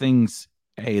are the things,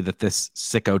 that this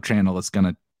sicko channel is going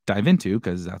to dive into,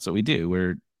 because that's what we do.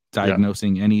 We're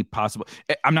diagnosing any possible.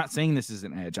 I'm not saying this is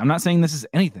an edge. I'm not saying this is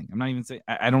anything. I'm not even saying,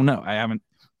 I don't know. I haven't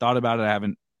thought about it. I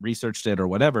haven't researched it or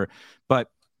whatever. But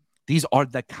these are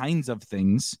the kinds of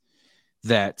things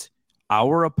that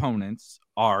our opponents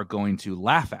are going to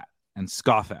laugh at and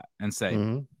scoff at and say,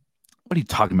 what are you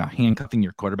talking about? Handcuffing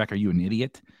your quarterback? Are you an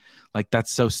idiot? Like,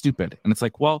 that's so stupid. And it's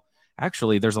like, well,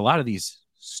 actually, there's a lot of these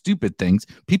stupid things.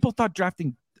 People thought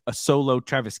drafting a solo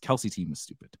Travis Kelce team was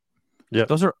stupid. Yeah,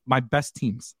 those are my best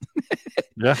teams.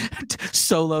 Yeah,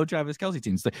 solo Travis Kelce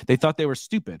teams. They thought they were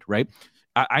stupid, right?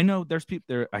 I know there's people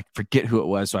there. I forget who it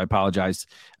was, so I apologize.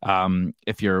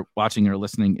 If you're watching or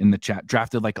listening in the chat,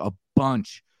 drafted like a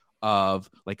bunch of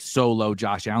like solo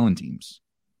Josh Allen teams,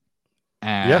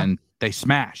 and they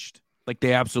smashed. Like,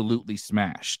 they absolutely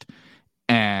smashed.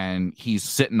 And he's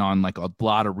sitting on like a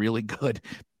lot of really good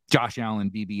Josh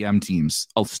Allen BBM teams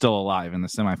still alive in the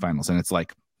semifinals. And it's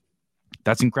like,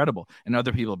 that's incredible. And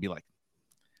other people will be like,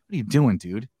 what are you doing,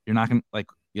 dude? You're not going to like,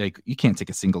 you can't take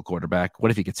a single quarterback.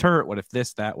 What if he gets hurt? What if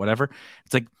this, that, whatever?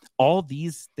 It's like, all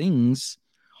these things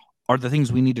are the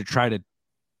things we need to try to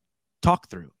talk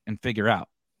through and figure out.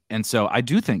 And so I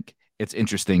do think it's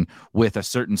interesting with a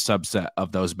certain subset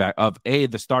of those the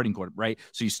starting quarterback, right?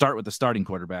 So you start with the starting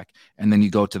quarterback and then you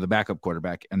go to the backup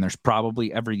quarterback, and there's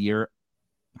probably every year,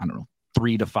 I don't know,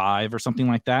 3 to 5 or something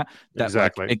like that.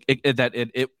 Exactly.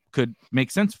 It could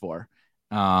make sense for.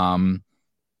 And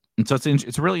so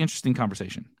it's a really interesting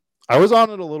conversation. I was on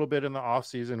it a little bit in the off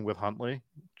season with Huntley,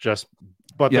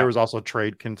 but there was also a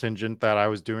trade contingent that I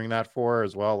was doing that for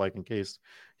as well. Like, in case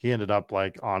he ended up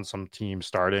like on some team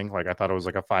starting, like, I thought it was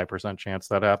like a 5% chance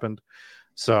that happened.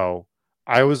 So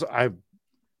I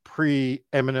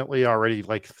preeminently already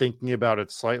like thinking about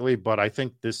it slightly, but I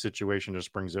think this situation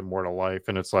just brings it more to life.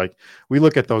 And it's like, we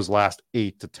look at those last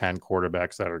 8 to 10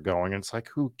 quarterbacks that are going, and it's like,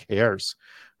 who cares?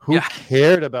 Who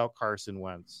cared about Carson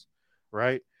Wentz,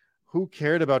 right? Who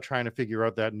cared about trying to figure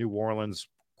out that New Orleans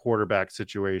quarterback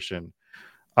situation?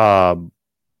 I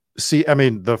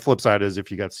mean, the flip side is,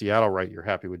 if you got Seattle right, you're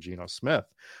happy with Geno Smith,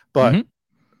 but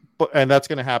and that's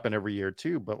going to happen every year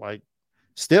too. But like,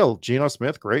 still, Geno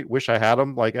Smith, great. Wish I had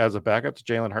him like as a backup to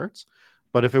Jalen Hurts.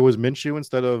 But if it was Minshew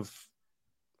instead of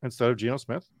Geno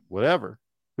Smith, whatever.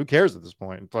 Who cares at this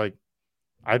point? It's like,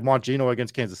 I'd want Geno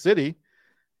against Kansas City,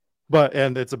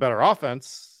 and it's a better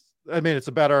offense. I mean, it's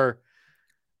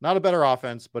not a better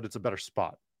offense, but it's a better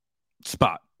spot.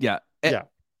 Yeah. Yeah.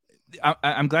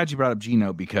 I'm glad you brought up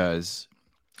Geno, because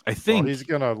I think he's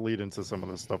going to lead into some of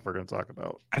the stuff we're going to talk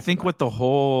about. I think what the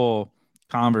whole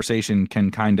conversation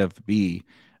can kind of be,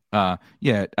 I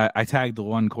tagged the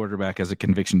one quarterback as a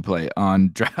conviction play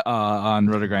on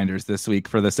RotoGrinders this week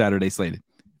for the Saturday slate.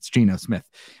 It's Geno Smith.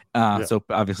 So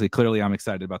obviously, clearly, I'm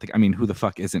excited about who the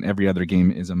fuck isn't? Every other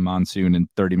game is a monsoon and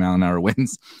 30-mile-an-hour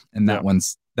winds, and that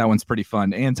one's pretty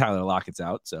fun. And Tyler Lockett's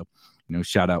out, so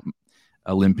shout out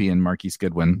Olympian Marquise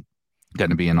Goodwin, going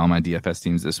to be in all my DFS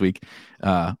teams this week.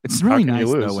 It's really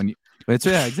nice though when you. It's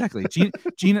exactly.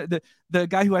 Geno, the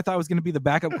guy who I thought was going to be the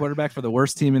backup quarterback for the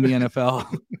worst team in the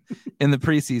NFL in the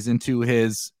preseason, to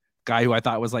his guy who I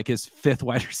thought was like his 5th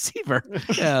wide receiver.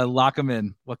 Lock him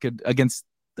in. What could against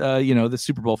the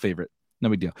Super Bowl favorite? No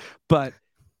big deal. But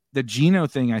the Geno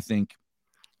thing, I think,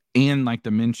 and like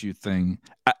the Minshew thing,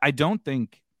 I don't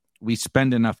think we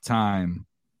spend enough time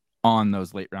on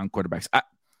those late round quarterbacks.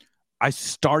 I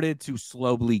started to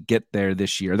slowly get there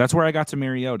this year. That's where I got to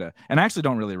Mariota. And I actually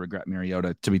don't really regret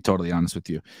Mariota, to be totally honest with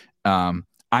you.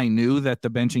 I knew that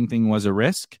the benching thing was a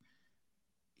risk.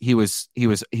 He was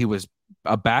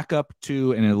a backup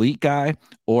to an elite guy,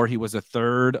 or he was a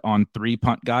third on 3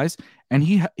 punt guys. And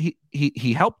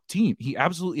he helped team. He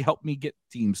absolutely helped me get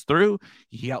teams through.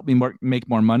 He helped me make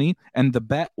more money. And the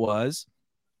bet was,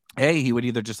 he would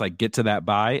either just like get to that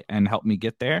buy and help me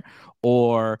get there,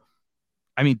 or,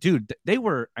 I mean, dude,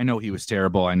 I know he was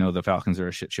terrible. I know the Falcons are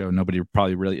a shit show. Nobody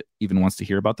probably really even wants to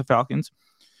hear about the Falcons,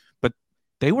 but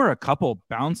they were a couple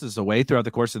bounces away throughout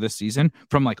the course of this season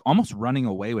from like almost running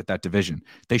away with that division.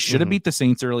 They should have beat the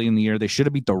Saints early in the year. They should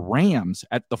have beat the Rams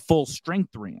at the full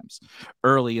strength Rams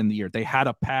early in the year. They had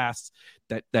a pass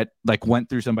that like went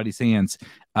through somebody's hands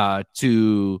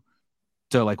to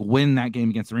like win that game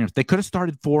against the Rams. They could have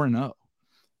started 4-0.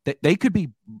 They could be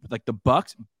like the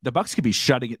Bucks. The Bucks could be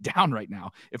shutting it down right now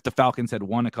if the Falcons had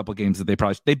won a couple games that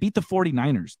they beat the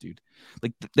 49ers, dude.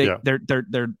 Like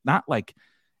they're not like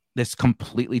this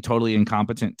completely totally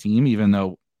incompetent team, even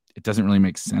though it doesn't really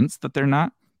make sense that they're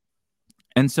not.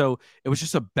 And so it was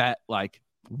just a bet, like,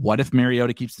 what if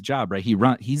Mariota keeps the job, right?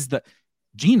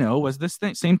 Geno was this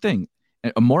same thing,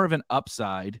 more of an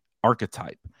upside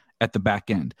archetype at the back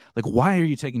end. Like, why are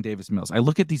you taking Davis Mills? I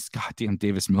look at these goddamn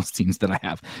Davis Mills teams that I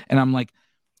have, and I'm like,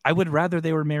 I would rather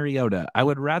they were Mariota. I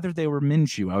would rather they were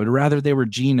Minshew. I would rather they were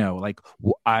Geno. Like,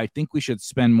 I think we should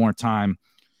spend more time,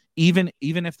 even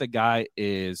if the guy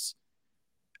is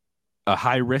a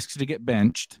high risk to get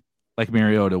benched, like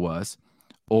Mariota was,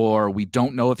 or we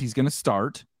don't know if he's going to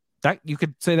start. That you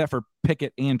could say that for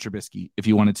Pickett and Trubisky if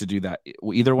you wanted to do that,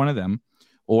 either one of them,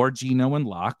 or Geno and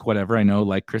Locke, whatever. I know,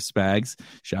 like Chris Spags,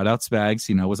 shout out Spags,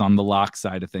 was on the Locke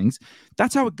side of things.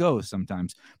 That's how it goes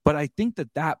sometimes. But I think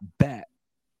that bet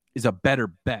is a better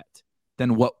bet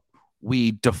than what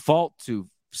we default to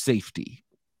safety.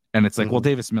 And it's like, well,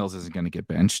 Davis Mills isn't going to get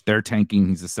benched. They're tanking.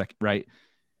 He's the second, right?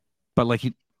 But like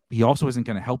he also isn't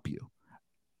going to help you.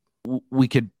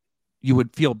 You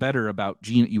would feel better about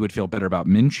Geno. You would feel better about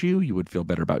Minshew. You would feel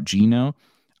better about Geno.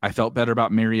 I felt better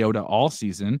about Mariota all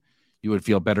season. You would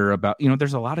feel better about,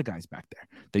 there's a lot of guys back there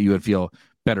that you would feel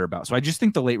better about. So I just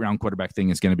think the late round quarterback thing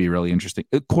is going to be really interesting.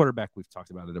 Quarterback, we've talked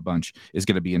about it a bunch, is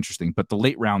going to be interesting. But the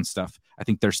late round stuff, I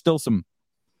think there's still some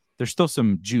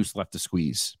juice left to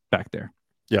squeeze back there.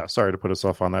 Yeah, sorry to put us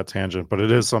off on that tangent, but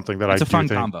it is something that I do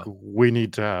think combo. We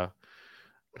need to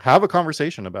have a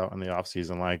conversation about in the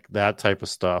offseason, like that type of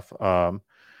stuff. But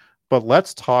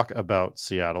let's talk about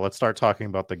Seattle. Let's start talking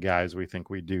about the guys we think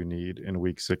we do need in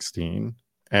week 16.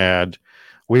 And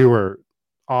we were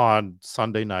on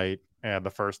Sunday night, and the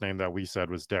first name that we said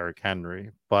was Derrick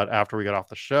Henry. But after we got off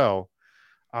the show,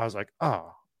 I was like,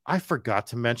 oh, I forgot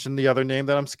to mention the other name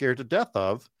that I'm scared to death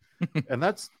of, and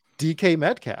that's DK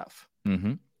Metcalf.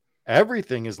 Mm-hmm.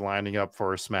 Everything is lining up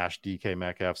for a smash DK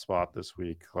Metcalf spot this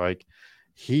week. Like,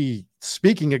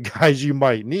 speaking of guys you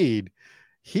might need,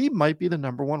 he might be the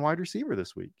number one wide receiver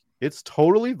this week. It's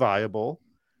totally viable.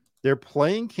 They're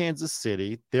playing Kansas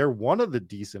City. They're one of the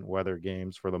decent weather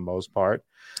games for the most part.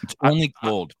 It's only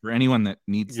cold for anyone that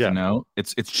needs to know.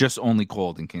 It's just only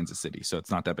cold in Kansas City, so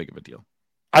it's not that big of a deal.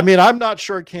 I mean, I'm not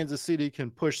sure Kansas City can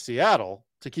push Seattle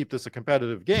to keep this a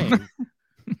competitive game.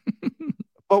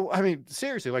 But I mean,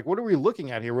 seriously, like, what are we looking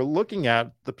at here? We're looking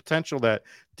at the potential that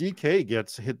DK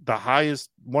gets hit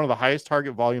one of the highest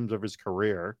target volumes of his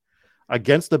career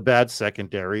against a bad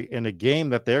secondary in a game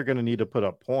that they're going to need to put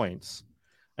up points.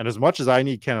 And as much as I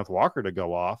need Kenneth Walker to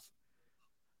go off,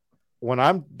 when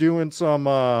I'm doing some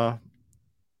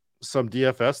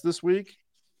DFS this week,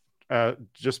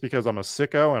 just because I'm a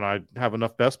sicko and I have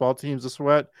enough best ball teams to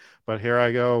sweat, but here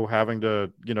I go having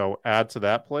to, add to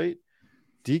that plate.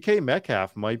 DK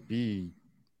Metcalf might be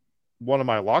one of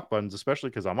my lock buttons,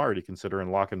 especially because I'm already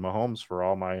considering locking Mahomes for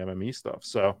all my MME stuff.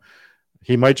 So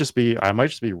I might just be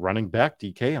running back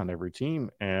DK on every team,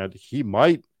 and you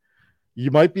might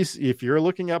be, if you're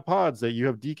looking at pods that you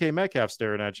have DK Metcalf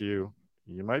staring at you,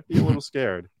 you might be a little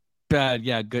scared. Bad,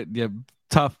 yeah, good, yeah,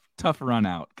 tough run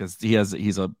out because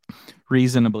he's a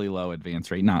reasonably low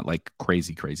advance rate, not like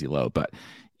crazy low, but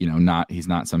he's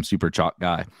not some super chalk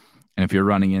guy. And if you're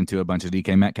running into a bunch of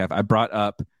DK Metcalf, I brought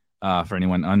up for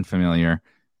anyone unfamiliar,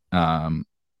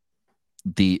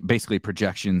 the basically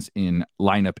projections in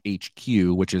Lineup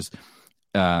HQ, which is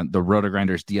the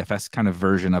RotoGrinders DFS kind of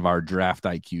version of our Draft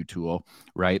IQ tool,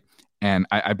 right? And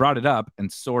I brought it up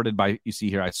and sorted by, you see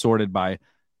here, I sorted by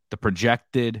the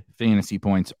projected fantasy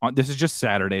points. This is just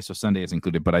Saturday, so Sunday is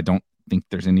included, but I don't think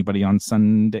there's anybody on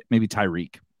Sunday. Maybe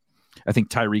Tyreek. I think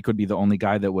Tyreek would be the only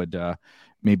guy that would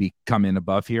maybe come in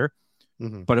above here.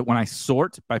 Mm-hmm. But when I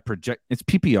sort by it's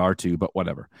PPR too, but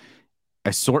whatever. I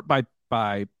sort by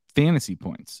fantasy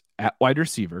points at wide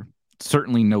receiver.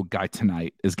 Certainly no guy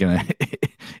tonight is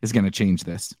gonna change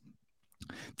this.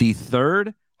 The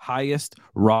third highest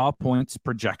raw points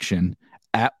projection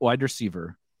at wide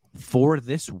receiver for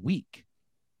this week,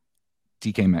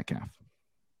 DK Metcalf.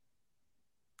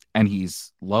 And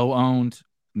he's low owned.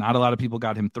 Not a lot of people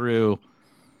got him through.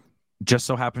 Just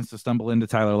so happens to stumble into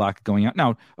Tyler Lockett going out.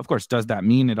 Now, of course, does that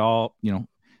mean it all?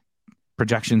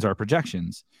 Projections are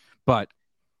projections. But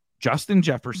Justin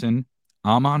Jefferson,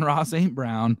 Amon-Ra St.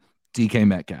 Brown, DK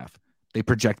Metcalf. They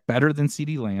project better than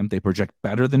CeeDee Lamb. They project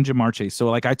better than Jamar Chase. So,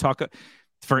 like,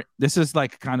 this is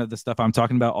like kind of the stuff I'm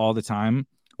talking about all the time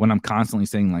when I'm constantly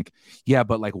saying, like, yeah,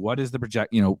 but like, what is the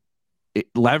project?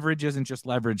 Leverage isn't just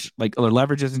leverage. Like, or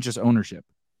leverage isn't just ownership.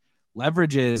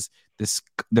 Leverage is this.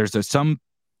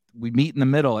 We meet in the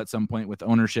middle at some point with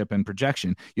ownership and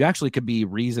projection. You actually could be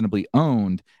reasonably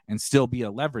owned and still be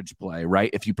a leverage play, right?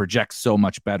 If you project so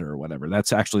much better or whatever.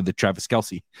 That's actually the Travis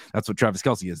Kelce. That's what Travis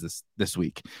Kelce is this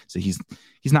week. So he's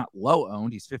not low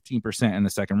owned. He's 15% in the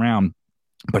second round.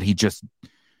 but he just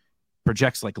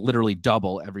projects like literally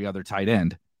double every other tight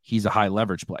end. He's a high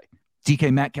leverage play.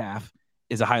 DK Metcalf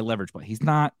is a high leverage play. He's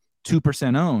not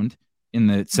 2% owned in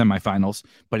the semifinals,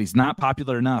 but he's not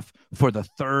popular enough for the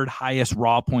third highest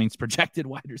raw points projected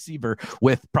wide receiver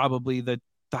with probably the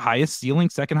highest ceiling,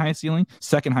 second highest ceiling.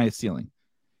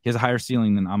 He has a higher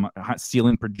ceiling than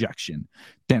ceiling projection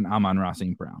than Amon-Ra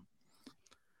St. Brown.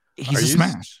 He's a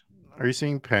smash. Are you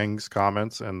seeing Peng's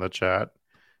comments in the chat?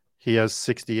 He has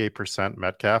 68%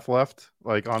 Metcalf left,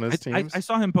 like on his teams. I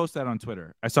saw him post that on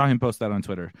Twitter.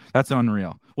 That's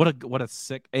unreal. What a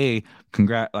sick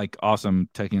awesome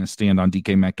taking a stand on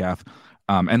DK Metcalf,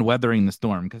 and weathering the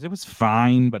storm, because it was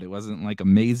fine, but it wasn't like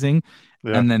amazing.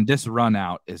 Yeah. And then this run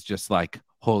out is just like,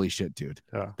 holy shit, dude.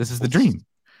 Yeah. This is the dream.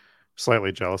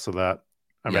 Slightly jealous of that.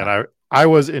 I mean, I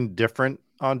was indifferent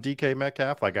on DK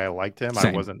Metcalf. Like, I liked him.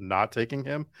 Same. I wasn't not taking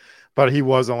him, but he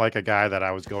wasn't like a guy that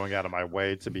I was going out of my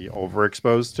way to be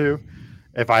overexposed to.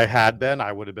 If I had been,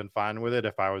 I would have been fine with it.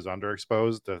 If I was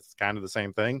underexposed, it's kind of the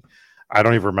same thing. I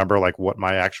don't even remember like what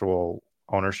my actual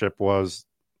ownership was.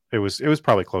 It was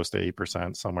probably close to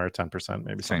 8%, somewhere 10%,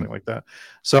 maybe something like that.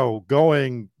 So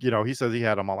going, he says he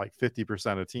had him on like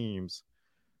 50% of teams.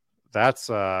 That's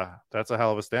a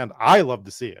hell of a stand. I love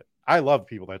to see it. I love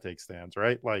people that take stands,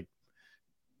 right? Like,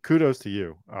 kudos to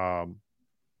you. I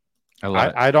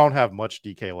don't have much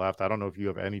DK left. I don't know if you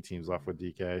have any teams left with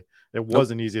DK. It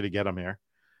wasn't easy to get them here.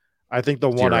 I think the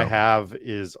one I have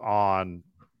is on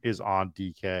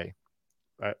DK,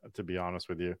 to be honest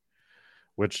with you,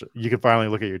 which you can finally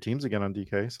look at your teams again on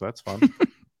DK. So that's fun.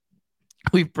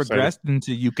 We've progressed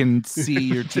into you can see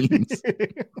your teams.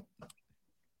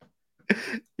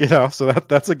 So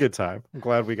that's a good time. I'm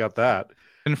glad we got that.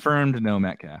 Confirmed no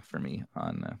Metcalf for me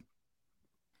on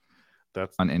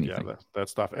anything. Yeah, that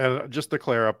stuff. And just to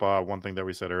clear up one thing that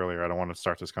we said earlier, I don't want to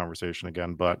start this conversation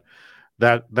again, but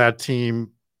that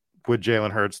team with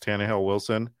Jalen Hurts, Tannehill,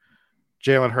 Wilson,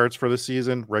 Jalen Hurts for the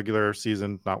season, regular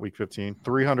season, not week 15,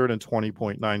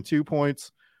 320.92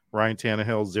 points. Ryan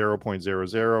Tannehill,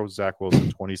 0.00. Zach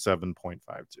Wilson, 27.52.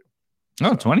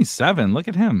 Oh, 27. Look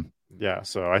at him. Yeah,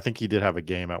 so I think he did have a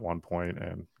game at one point,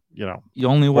 and you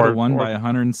only would have won by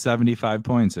 175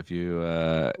 points if you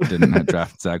didn't have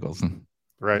drafted Zach Wilson.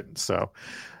 Right. So,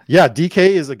 yeah, DK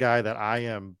is a guy that I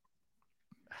am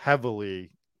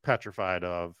heavily petrified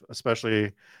of,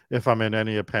 especially if I'm in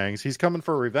any of Peng's. He's coming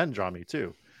for revenge on me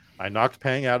too. I knocked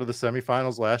Peng out of the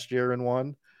semifinals last year and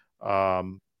won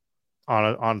on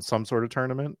some sort of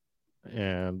tournament,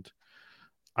 and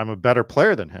I'm a better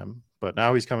player than him. But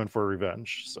now he's coming for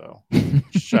revenge. So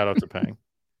shout out to Peng.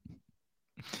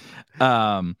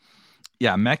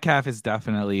 Metcalf is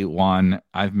definitely one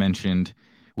I've mentioned.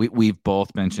 We've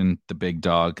both mentioned the big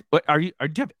dog. But do you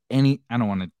have any? I don't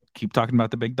want to keep talking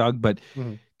about the big dog, but do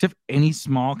you have any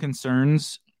small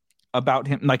concerns about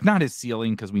him? Like, not his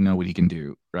ceiling, because we know what he can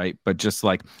do, right? But just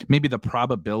like maybe the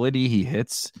probability he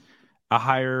hits a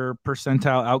higher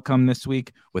percentile outcome this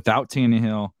week without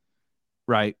Tannehill.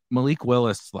 Right. Malik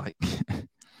Willis, like,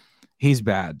 he's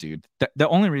bad, dude. The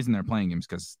only reason they're playing him is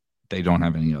because they don't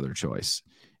have any other choice.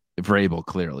 Vrabel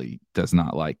clearly does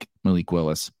not like Malik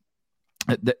Willis.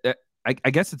 I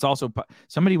guess it's also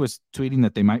somebody was tweeting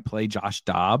that they might play Josh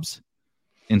Dobbs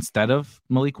instead of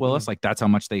Malik Willis. Like, that's how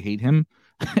much they hate him,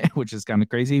 which is kind of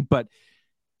crazy. But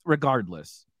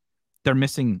regardless, they're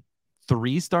missing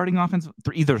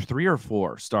either three or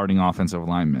four starting offensive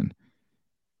linemen.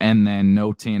 And then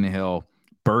no Tannehill.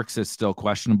 Burks is still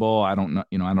questionable. I don't know.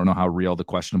 I don't know how real the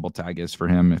questionable tag is for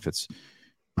him, if it's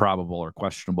probable or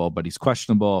questionable, but he's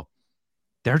questionable.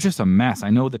 They're just a mess. I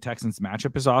know the Texans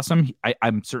matchup is awesome.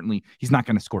 I'm certainly, he's not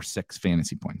going to score 6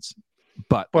 fantasy points,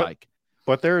 but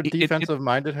they're a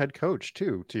defensive-minded head coach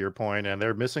too, to your point, and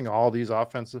they're missing all these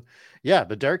offensive. Yeah,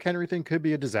 the Derrick Henry thing could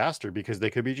be a disaster because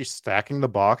they could be just stacking the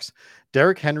box.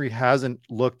 Derrick Henry hasn't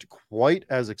looked quite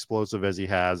as explosive as he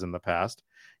has in the past.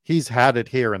 He's had it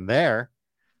here and there,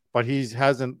 but he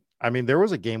hasn't. I mean, there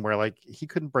was a game where like he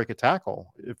couldn't break a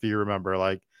tackle, if you remember.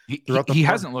 Like he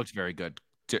hasn't looked very good.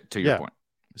 To your point.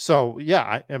 So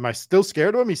yeah, am I still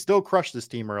scared of him? He still crushed this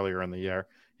team earlier in the year.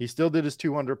 He still did his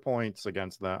 200 points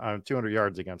against them, 200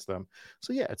 yards against them.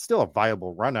 So yeah, it's still a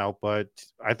viable run out. But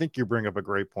I think you bring up a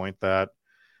great point that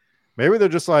maybe they're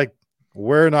just like,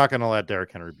 we're not going to let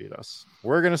Derrick Henry beat us.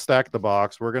 We're going to stack the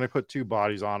box. We're going to put 2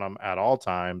 bodies on him at all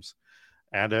times.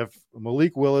 And if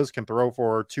Malik Willis can throw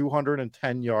for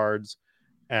 210 yards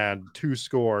and 2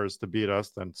 scores to beat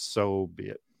us, then so be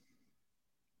it.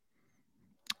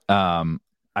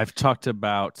 I've talked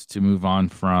about, to move on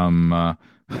from,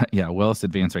 Willis'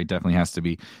 advance rate definitely has to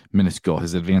be minuscule.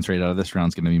 His advance rate out of this round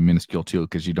is going to be minuscule too,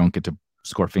 because you don't get to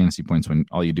score fantasy points when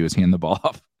all you do is hand the ball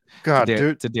off God,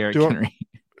 to Derrick Henry.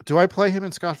 Do I play him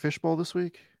in Scott Fishbowl this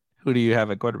week? Who do you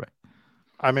have at quarterback?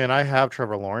 I mean, I have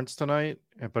Trevor Lawrence tonight,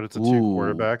 but it's a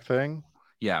 2-quarterback thing.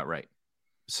 Yeah, right.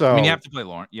 So I mean, you have to play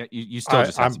Lawrence. Yeah, you still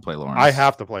just have to play Lawrence. I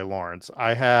have to play Lawrence.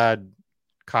 I had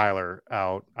Kyler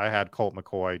out. I had Colt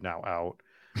McCoy now out.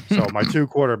 So my 2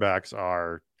 quarterbacks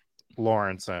are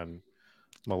Lawrence and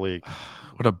Malik.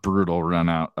 What a brutal run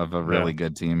out of a really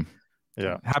good team.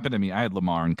 Yeah. Happened to me. I had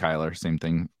Lamar and Kyler, same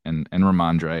thing, and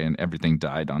Ramondre, and everything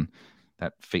died on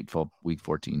that fateful week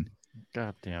 14.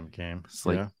 Goddamn game. It's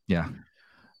like, yeah.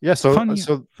 So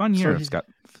fun year of Scott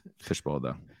Fishbowl,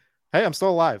 though. Hey, I'm still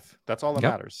alive. That's all that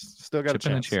matters. Still got a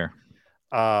chance. In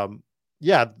a chair.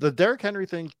 The Derrick Henry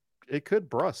thing, it could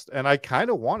brust, and I kind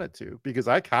of want it to, because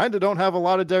I kind of don't have a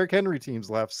lot of Derrick Henry teams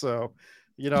left. So,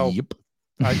 yep.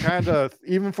 I kind of,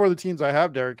 even for the teams I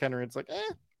have Derrick Henry, it's like,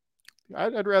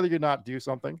 I'd rather you not do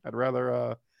something. I'd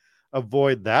rather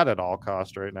avoid that at all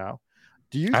cost right now.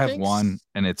 I have one,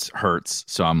 and it's Hurts,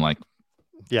 so I'm like,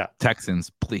 yeah,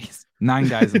 Texans, please. 9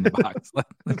 guys in the box.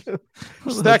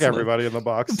 Stack everybody in the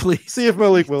box. Please. See if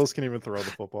Malik Willis can even throw the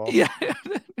football. Yeah.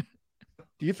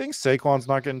 Do you think Saquon's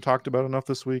not getting talked about enough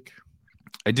this week?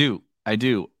 I do.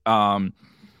 I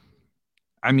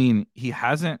mean, he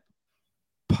hasn't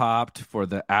popped for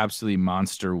the absolutely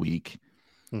monster week.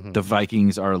 Mm-hmm. The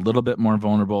Vikings are a little bit more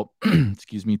vulnerable,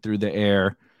 through the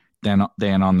air than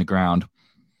on the ground.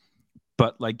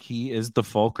 But like, he is the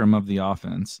fulcrum of the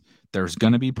offense. There's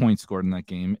going to be points scored in that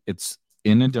game. It's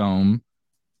in a dome,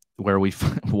 where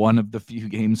one of the few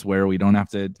games where we don't have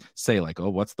to say like, oh,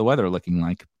 what's the weather looking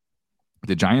like?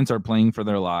 The Giants are playing for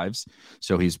their lives.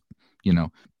 So he's,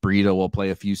 Breida will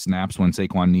play a few snaps when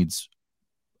Saquon needs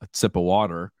a sip of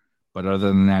water. But other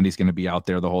than that, he's going to be out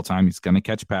there the whole time. He's going to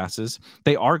catch passes.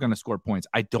 They are going to score points.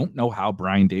 I don't know how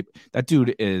Brian Daboll, that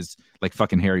dude is like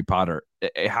fucking Harry Potter.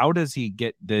 How does he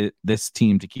get this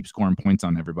team to keep scoring points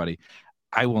on everybody?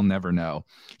 I will never know.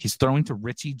 He's throwing to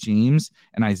Richie James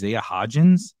and Isaiah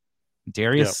Hodgins,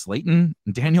 Darius Slayton,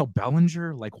 Daniel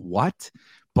Bellinger. Like, what?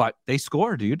 But they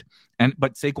score, dude.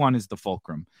 But Saquon is the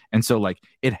fulcrum. And so, like,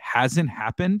 it hasn't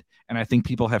happened, and I think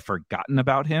people have forgotten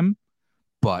about him.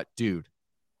 But, dude,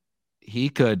 he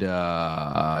could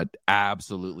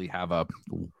absolutely have a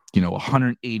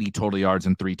 180 total yards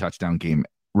and 3 touchdown game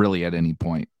really at any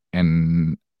point.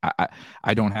 And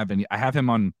I don't have any. I have him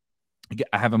on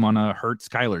a Hurts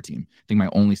Kyler team. I think my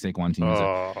only Saquon team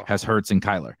has Hurts and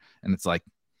Kyler, and it's like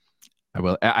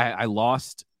I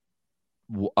lost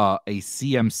a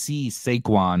CMC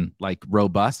Saquon like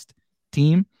robust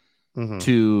team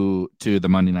to the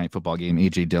Monday Night Football game,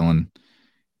 AJ Dillon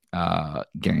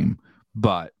game,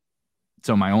 but.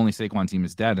 So my only Saquon team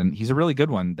is dead, and he's a really good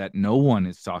one that no one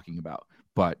is talking about.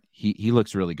 But he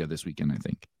looks really good this weekend, I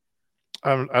think.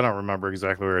 I don't remember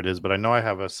exactly where it is, but I know I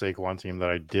have a Saquon team that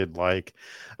I did like,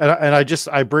 and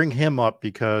I bring him up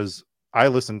because I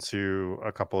listen to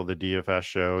a couple of the DFS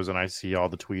shows and I see all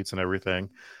the tweets and everything,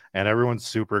 and everyone's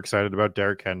super excited about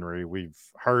Derrick Henry. We've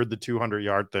heard the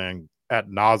 200-yard thing ad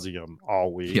nauseum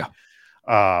all week. Yeah.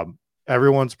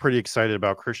 Everyone's pretty excited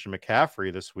about Christian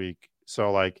McCaffrey this week.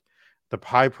 So like, the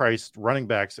high-priced running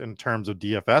backs in terms of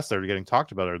DFS that are getting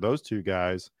talked about are those 2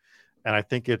 guys. And I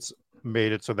think it's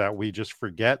made it so that we just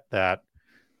forget that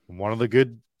one of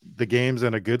the games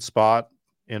in a good spot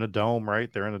in a dome, right?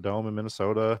 They're in a dome in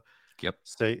Minnesota. Yep.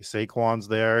 Saquon's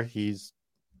there. He's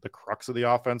the crux of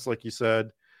the offense, like you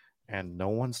said, and no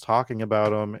one's talking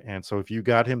about him. And so if you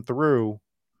got him through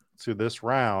to this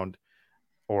round,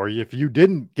 or if you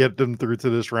didn't get them through to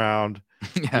this round,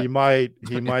 he might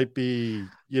be,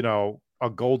 a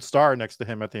gold star next to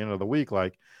him at the end of the week.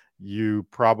 Like, you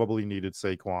probably needed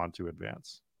Saquon to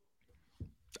advance.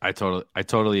 I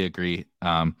totally agree.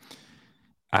 I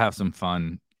have some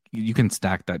fun. You can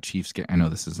stack that Chiefs game. I know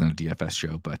this isn't a DFS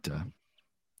show, but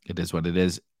it is what it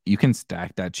is. You can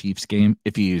stack that Chiefs game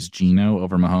if you use Geno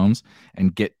over Mahomes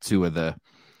and get 2 of the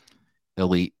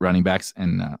elite running backs.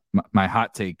 And my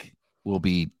hot take will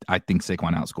be, I think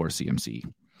Saquon outscores CMC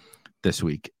this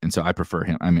week, and so I prefer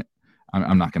him. I'm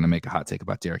not going to make a hot take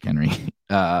about Derrick Henry.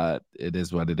 It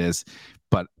is what it is,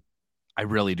 but I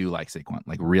really do like Saquon.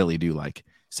 Like, really do like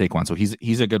Saquon. So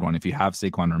he's a good one if you have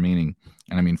Saquon remaining.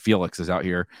 And I mean, Felix is out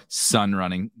here sun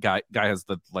running. Guy has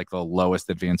the lowest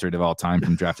advance rate of all time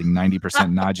from drafting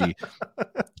 90% Najee,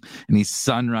 and he's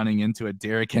sun running into a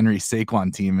Derrick Henry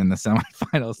Saquon team in the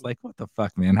semifinals. Like, what the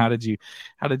fuck, man? How did you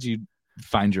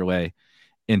find your way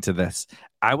into this?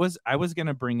 I was going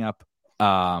to bring up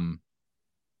a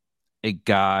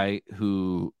guy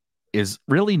who is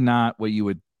really not what you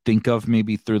would think of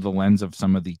maybe through the lens of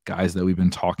some of the guys that we've been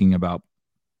talking about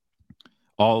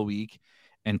all week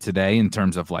and today in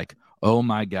terms of like, oh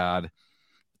my God,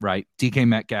 right? DK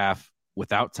Metcalf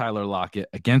without Tyler Lockett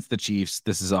against the Chiefs.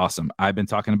 This is awesome. I've been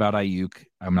talking about Ayuk.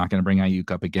 I'm not going to bring Ayuk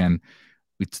up again.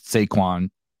 With Saquon,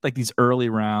 like these early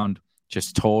round,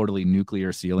 just totally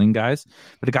nuclear ceiling guys.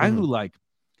 But a guy who like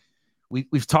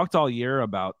we've talked all year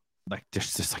about like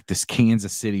just like this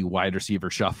Kansas City wide receiver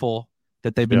shuffle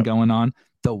that they've been going on.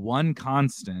 The one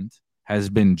constant has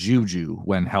been Juju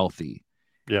when healthy.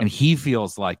 And he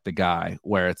feels like the guy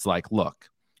where it's like, look,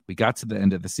 we got to the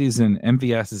end of the season.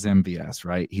 MVS is MVS,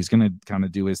 right? He's going to kind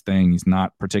of do his thing. He's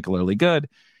not particularly good.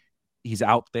 He's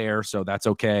out there, so that's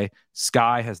okay.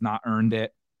 Sky has not earned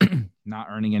it, not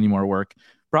earning any more work.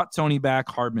 Brought Tony back.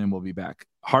 Hardman will be back.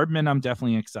 Hardman I'm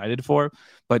definitely excited for,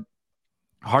 but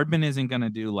Hardman isn't going to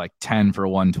do like 10 for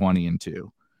 120 and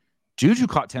 2. Juju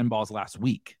caught 10 balls last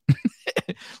week.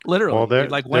 Literally. Well,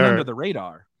 it like went under the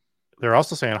radar. They're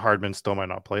also saying Hardman still might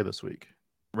not play this week.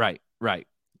 Right.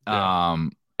 Yeah.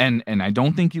 And I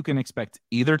don't think you can expect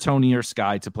either Tony or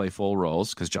Sky to play full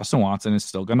roles because Justin Watson is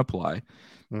still going to play.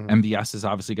 MVS is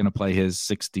obviously going to play his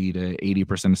 60 to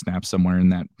 80% of snaps somewhere in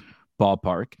that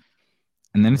ballpark.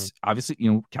 And then it's obviously,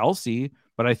 Kelsey,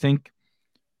 but I think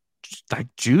like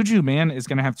Juju, man, is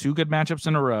going to have 2 good matchups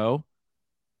in a row,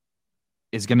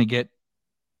 is going to get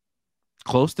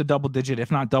close to double digit,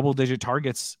 if not double digit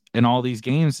targets in all these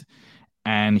games.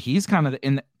 And he's kind of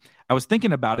I was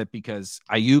thinking about it because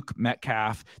Ayuk,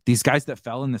 Metcalf, these guys that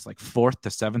fell in this like 4th to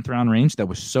 7th round range that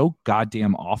was so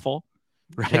goddamn awful,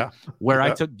 right? Yeah. Where I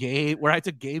took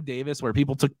Gabe Davis, where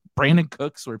people took Brandon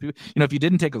Cooks, where people, if you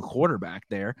didn't take a quarterback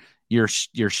there, you're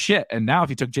shit. And now if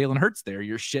you took Jalen Hurts there,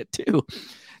 you're shit too.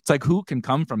 It's like, who can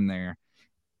come from there?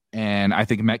 And I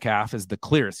think Metcalf is the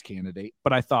clearest candidate,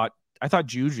 but I thought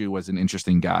Juju was an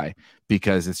interesting guy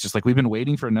because it's just like we've been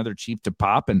waiting for another cheap to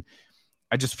pop, and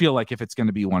I just feel like if it's going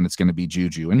to be one, it's going to be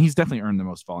Juju, and he's definitely earned the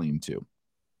most volume too.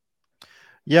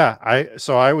 Yeah,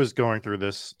 I was going through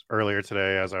this earlier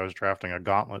today as I was drafting a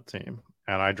gauntlet team,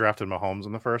 and I drafted Mahomes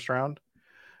in the first round,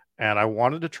 and I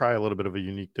wanted to try a little bit of a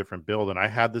unique, different build, and I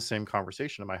had the same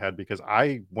conversation in my head because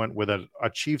I went with a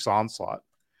Chiefs onslaught.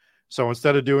 So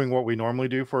instead of doing what we normally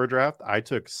do for a draft, I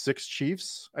took 6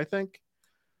 Chiefs, I think.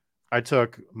 I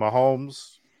took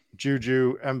Mahomes,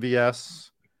 Juju, MVS,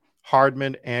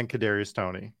 Hardman, and Kadarius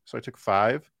Toney. So I took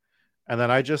 5. And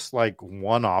then I just like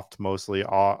one-offed mostly a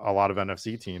lot of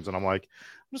NFC teams. And I'm like,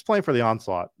 I'm just playing for the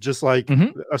onslaught. Just like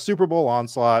a Super Bowl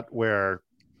onslaught where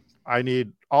I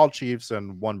need all Chiefs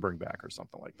and 1 bring back or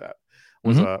something like that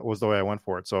was the way I went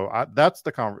for it. So that's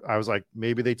I was like,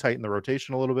 maybe they tighten the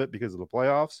rotation a little bit because of the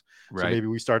playoffs. Right. So maybe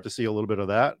we start to see a little bit of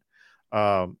that.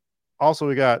 Also,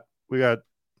 we got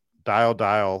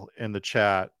Dial in the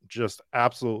chat just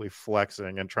absolutely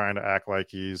flexing and trying to act like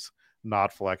he's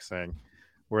not flexing.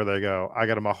 Where they go, I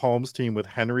got a Mahomes team with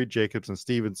Henry, Jacobs, and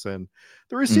Stevenson.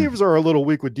 The receivers are a little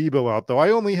weak with Debo out, though.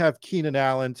 I only have Keenan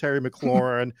Allen, Terry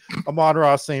McLaurin,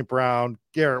 Amon-Ra St. Brown,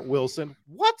 Garrett Wilson.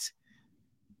 What?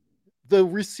 The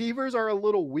receivers are a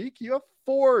little weak? You have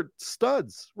 4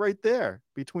 studs right there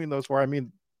between those 4. I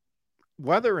mean,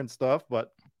 weather and stuff,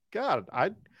 but God,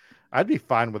 I'd be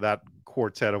fine with that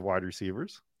quartet of wide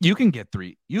receivers. You can get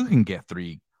 3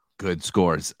 good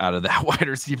scores out of that wide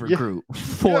receiver crew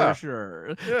for sure.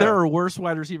 Yeah. There are worse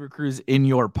wide receiver crews in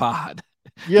your pod.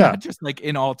 Yeah. Not just like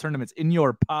in all tournaments. In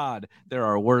your pod, there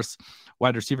are worse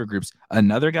wide receiver groups.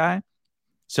 Another guy.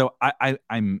 So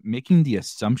I'm making the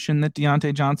assumption that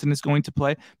Deontay Johnson is going to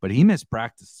play, but he missed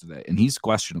practice today and he's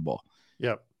questionable.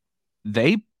 Yep.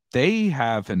 They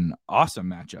have an awesome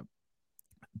matchup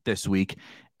this week.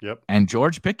 Yep. And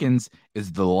George Pickens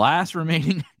is the last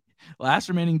remaining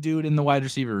dude in the wide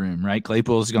receiver room, right?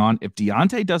 Claypool is gone. If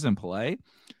Deontay doesn't play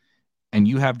and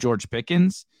you have George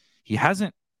Pickens, he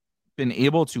hasn't been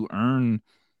able to earn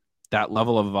that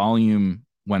level of volume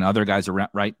when other guys are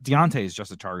right. Deontay is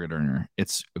just a target earner.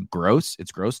 It's gross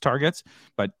targets,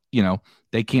 but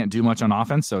they can't do much on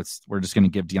offense. So we're just going to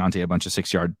give Deontay a bunch of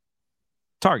 6-yard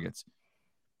targets.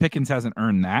 Pickens hasn't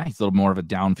earned that. He's a little more of a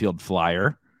downfield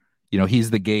flyer. He's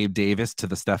the Gabe Davis to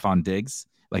the Stephon Diggs,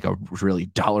 like a really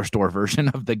dollar store version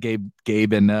of the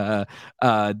Gabe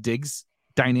and Diggs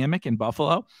dynamic in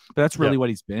Buffalo. But that's really what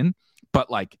he's been. But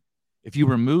like, if you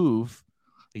remove,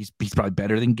 he's probably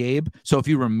better than Gabe. So if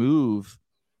you remove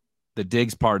the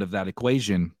Diggs part of that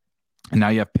equation, and now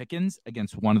you have Pickens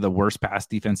against one of the worst pass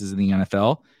defenses in the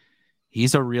NFL,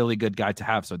 he's a really good guy to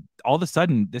have. So all of a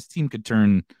sudden, this team could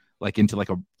turn like into like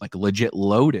a legit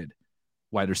loaded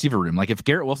wide receiver room. Like if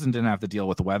Garrett Wilson didn't have to deal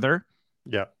with weather,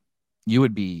 you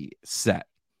would be set.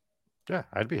 Yeah,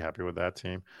 I'd be happy with that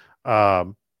team.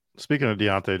 Speaking of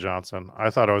Deontay Johnson, I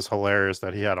thought it was hilarious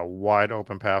that he had a wide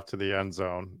open path to the end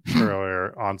zone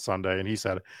earlier on Sunday, and he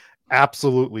said,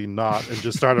 "Absolutely not," and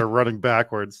just started running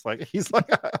backwards. Like he's like,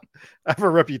 "I have a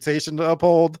reputation to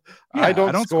uphold. Yeah, I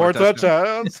don't score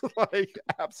touchdowns." Like,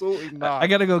 absolutely not. I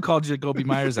got to go call Jacoby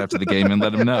Myers after the game and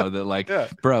let him know that, like,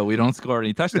 bro, we don't score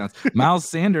any touchdowns. Miles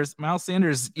Sanders,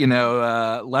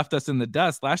 left us in the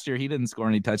dust last year. He didn't score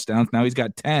any touchdowns. Now he's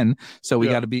got 10. So we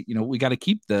got to be, we got to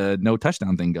keep the no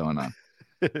touchdown thing going on.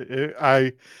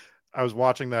 I was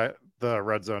watching the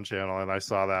Red Zone channel and I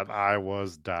saw that. I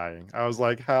was dying. I was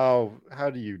like, how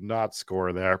do you not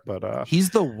score there? But he's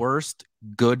the worst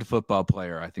good football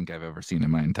player I think I've ever seen in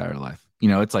my entire life.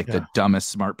 It's like the dumbest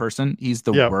smart person. He's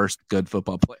the worst good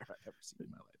football player I've ever seen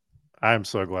in my life. I'm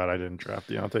so glad I didn't draft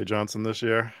Deontay Johnson this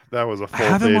year. That was a full fade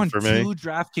for me. I have him on 2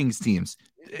 DraftKings teams.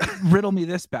 Riddle me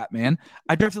this, Batman.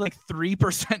 I drafted like 3%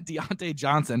 Deontay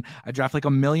Johnson. I draft like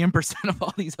 1,000,000% of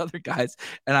all these other guys,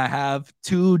 and I have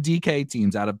 2 DK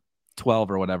teams out of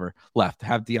 12 or whatever left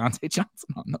have Deontay Johnson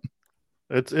on them.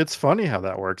 It's funny how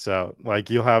that works out. Like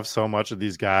you'll have so much of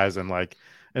these guys, and like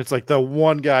it's like the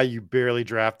one guy you barely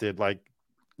drafted. Like,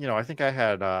 I think I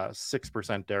had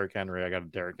 6% Derrick Henry. I got a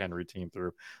Derrick Henry team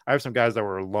through. I have some guys that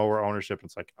were lower ownership. And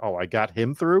it's like, oh, I got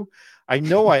him through. I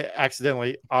know I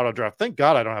accidentally auto draft. Thank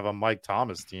God I don't have a Mike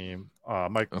Thomas team,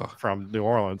 from New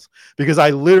Orleans, because I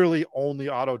literally only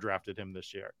auto drafted him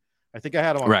this year. I think I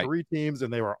had him on 3 teams,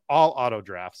 and they were all auto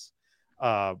drafts.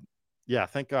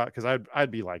 Thank God, because I'd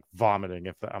be like vomiting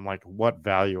if I'm like, what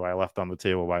value I left on the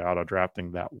table by auto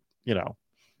drafting that,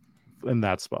 in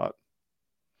that spot.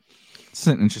 It's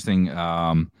an interesting.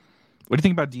 What do you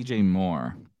think about DJ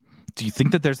Moore? Do you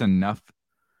think that there's enough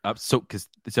up? So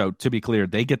to be clear,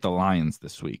 they get the Lions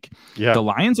this week. Yeah, the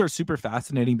Lions are super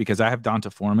fascinating because I have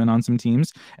Donta Foreman on some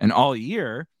teams, and all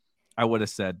year I would have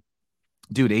said,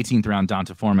 dude, 18th round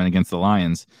Donta Foreman against the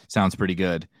Lions sounds pretty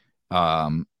good.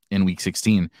 In week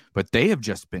 16, but they have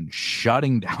just been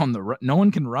shutting down the run. No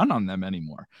one can run on them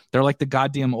anymore. They're like the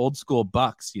goddamn old school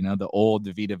Bucks, the old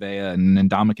Vita Vea and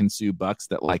Ndamukong Suh Bucks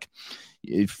that like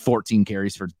 14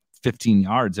 carries for 15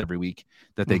 yards every week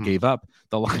that they gave up.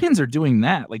 The Lions are doing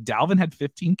that. Like Dalvin had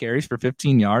 15 carries for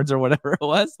 15 yards or whatever it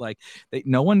was. Like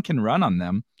no one can run on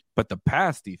them, but the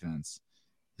pass defense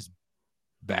is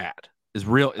bad, is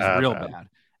real bad.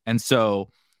 And so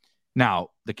now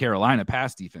the Carolina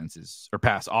pass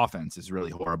offense is really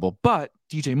horrible, but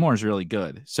DJ Moore is really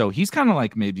good. So he's kind of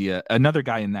like maybe another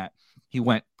guy in that he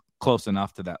went close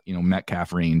enough to that,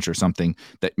 Metcalf range or something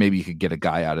that maybe you could get a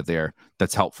guy out of there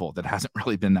that's helpful, that hasn't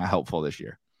really been that helpful this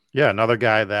year. Yeah. Another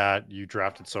guy that you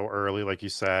drafted so early, like you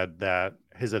said, that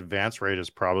his advance rate is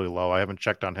probably low. I haven't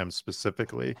checked on him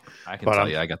specifically. I can tell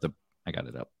you, I got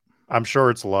it up. I'm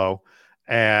sure it's low.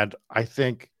 And I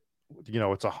think,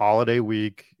 it's a holiday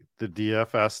week. The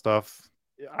DFS stuff,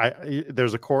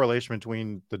 there's a correlation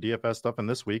between the DFS stuff and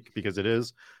this week because it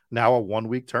is now a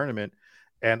 1-week tournament,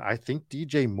 and I think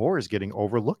DJ Moore is getting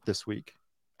overlooked this week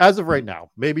as of right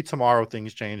now. Maybe tomorrow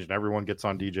things change and everyone gets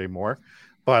on DJ Moore,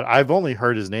 but I've only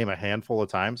heard his name a handful of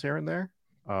times here and there.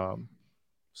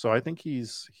 So I think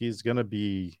he's going to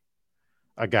be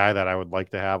a guy that I would like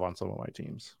to have on some of my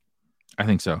teams. I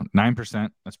think so. 9%.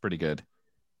 That's pretty good.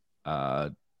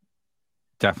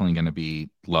 Definitely going to be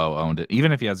low owned.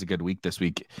 Even if he has a good week this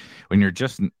week, when you're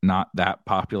just not that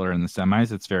popular in the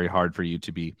semis, it's very hard for you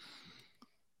to be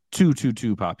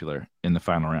too popular in the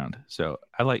final round. So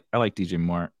I like DJ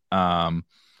Moore. I'm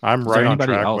right on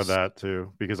track with that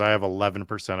too, because I have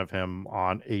 11% of him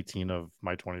on 18 of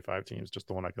my 25 teams, just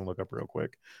the one I can look up real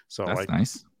quick. So that's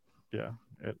nice. Yeah,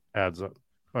 it adds up.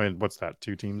 I mean, what's that?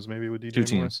 2 teams maybe with DJ 2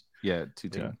 teams. Moore? Yeah, 2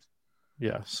 teams.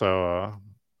 Yeah. So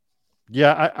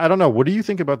I don't know. What do you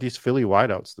think about these Philly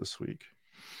wideouts this week?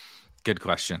 Good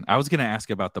question. I was going to ask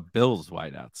about the Bills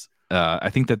wideouts. I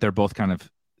think that they're both kind of,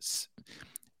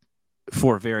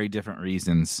 for very different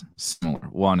reasons, similar.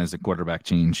 One is a quarterback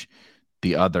change.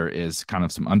 The other is kind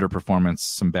of some underperformance,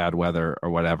 some bad weather or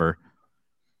whatever.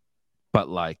 But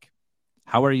like,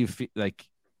 how are you like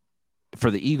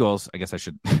for the Eagles? I guess I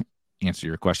should answer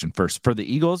your question first. For the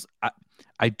Eagles,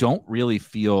 I don't really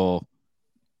feel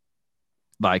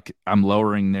like I'm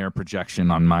lowering their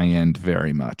projection on my end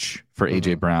very much for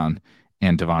AJ Brown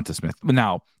and Devonta Smith. But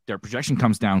now their projection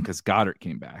comes down because Goddard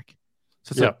came back.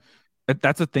 So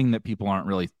that's a thing that people aren't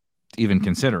really even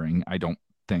considering, I don't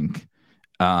think.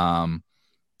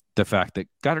 The fact that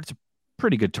Goddard's a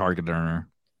pretty good target earner,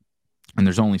 and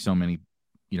there's only so many,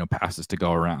 passes to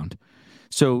go around.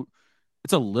 So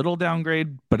it's a little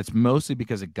downgrade, but it's mostly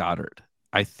because of Goddard.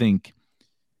 I think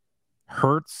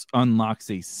Hurts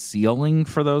unlocks a ceiling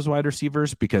for those wide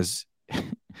receivers because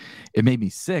it made me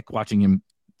sick watching him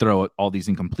throw all these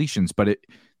incompletions, but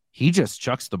he just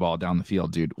chucks the ball down the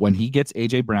field, dude. When he gets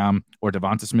A.J. Brown or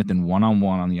Devonta Smith in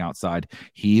one-on-one on the outside,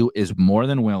 he is more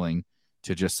than willing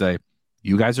to just say,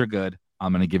 you guys are good.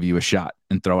 I'm going to give you a shot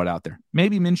and throw it out there.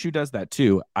 Maybe Minshew does that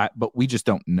too, but we just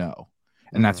don't know.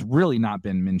 And that's really not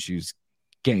been Minshew's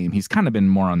game. He's kind of been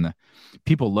more on the –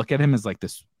 people look at him as like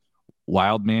this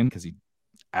wild man because he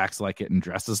acts like it and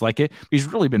dresses like it. He's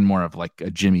really been more of like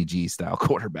a Jimmy G style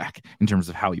quarterback in terms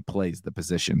of how he plays the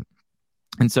position.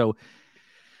 And so –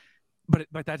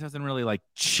 but that doesn't really like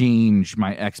change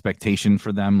my expectation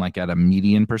for them like at a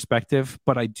median perspective.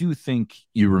 But I do think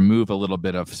you remove a little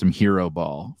bit of some hero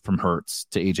ball from Hurts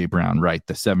to A.J. Brown, right?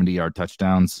 The 70-yard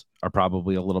touchdowns are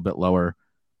probably a little bit lower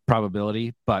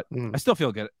probability, but I still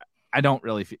feel good. I don't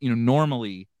really feel,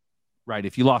 normally, right,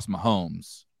 if you lost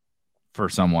Mahomes for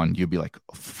someone, you'd be like,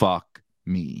 fuck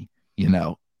me,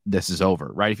 this is over,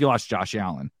 right? If you lost Josh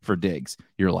Allen for Diggs,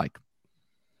 you're like,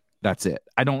 that's it.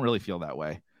 I don't really feel that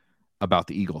way about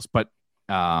the Eagles, but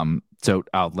so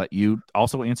I'll let you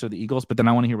also answer the Eagles, but then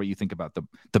I want to hear what you think about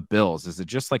the Bills. Is it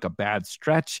just like a bad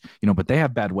stretch, but they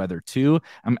have bad weather too?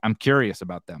 I'm curious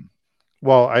about them.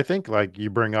 Well, I think like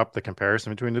you bring up the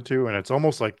comparison between the two, and it's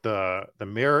almost like the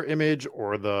mirror image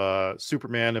or the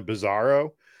Superman and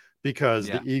Bizarro, because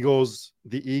the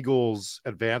Eagles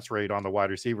advance rate on the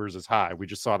wide receivers is high. We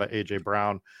just saw that A.J.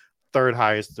 Brown, third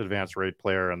highest advance rate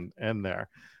player in there.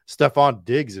 Stephon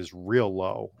Diggs is real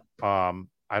low.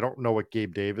 I don't know what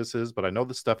Gabe Davis is, but I know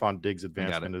the Stephon Diggs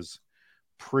advancement is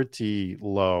pretty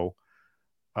low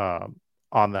on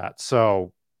that.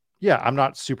 So, yeah, I'm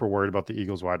not super worried about the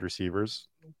Eagles wide receivers.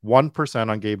 1%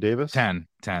 on Gabe Davis. 10.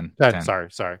 Sorry.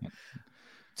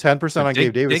 10% on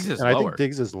Gabe Davis. And I think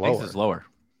Diggs is lower. Diggs is lower.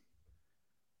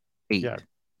 8. Yeah,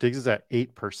 Diggs is at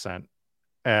 8%.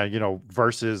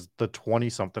 Versus the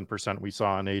 20-something% we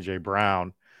saw on A.J.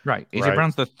 Brown. Right. A.J.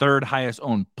 Brown's the third highest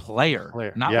owned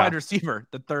player. Not wide receiver,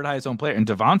 the third highest owned player. And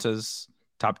Devonta's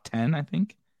top 10, I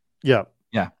think. Yeah.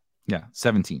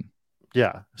 17.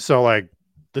 Yeah. So like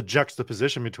the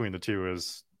juxtaposition between the two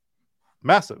is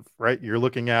massive, right? You're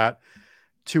looking at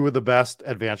two of the best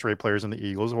advance rate players in the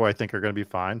Eagles, who I think are going to be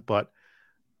fine. But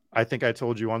I think I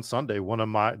told you on Sunday,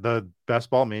 the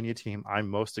Best Ball Mania team I'm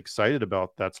most excited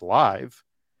about that's live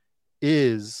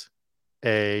is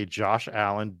a Josh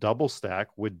Allen double stack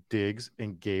with Diggs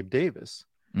and Gabe Davis.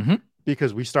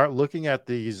 Because we start looking at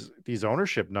these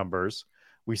ownership numbers,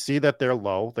 we see that they're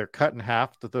low. They're cut in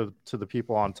half to the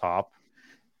people on top.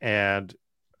 And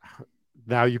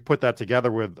now you put that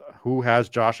together with who has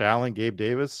Josh Allen, Gabe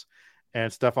Davis,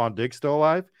 and Stephon Diggs still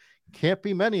alive. Can't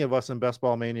be many of us in Best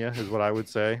Ball Mania is what I would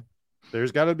say.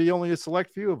 There's got to be only a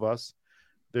select few of us.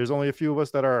 There's only a few of us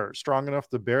that are strong enough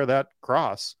to bear that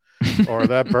cross or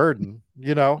that burden,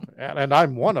 and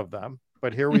I'm one of them,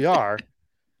 but here we are.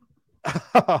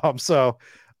 So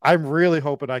I'm really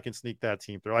hoping I can sneak that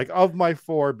team through. Like, of my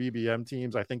 4 BBM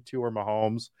teams, I think 2 are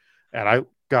Mahomes, and I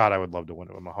would love to win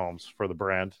it with Mahomes for the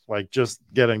brand, like just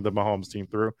getting the Mahomes team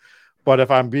through. But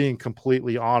if I'm being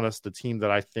completely honest, the team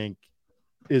that I think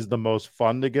is the most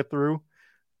fun to get through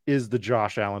is the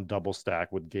Josh Allen double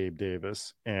stack with Gabe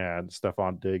Davis and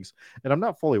Stephon Diggs. And I'm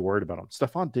not fully worried about him.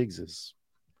 Stephon Diggs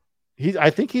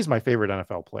I think he's my favorite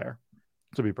NFL player,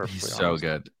 to be perfectly honest. So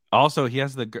good. Also, he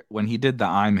has when he did the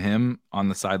I'm him on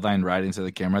the sideline right into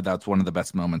the camera, that's one of the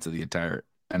best moments of the entire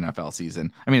NFL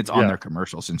season. I mean, it's on their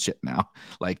commercials and shit now.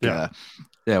 Like,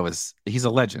 he's a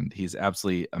legend. He's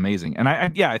absolutely amazing. And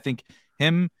I think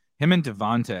him and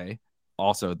Devontae,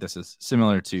 also, this is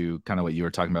similar to kind of what you were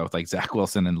talking about with like Zach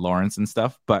Wilson and Lawrence and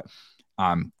stuff, but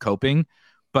coping.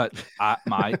 But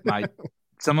my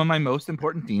some of my most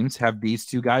important teams have these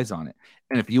two guys on it.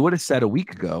 And if you would have said a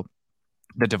week ago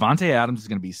that Davante Adams is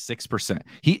going to be 6%,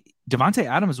 Davante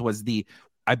Adams was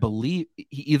I believe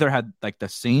he either had like the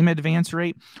same advance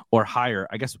rate or higher.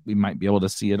 I guess we might be able to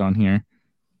see it on here.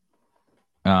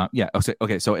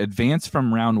 Okay. So advance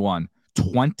from round 1,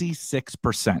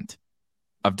 26%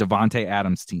 of Davante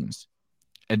Adams teams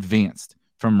advanced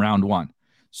from round 1.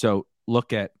 So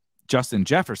look at Justin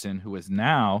Jefferson, who is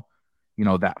now,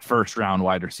 that first round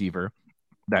wide receiver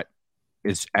that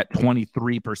is at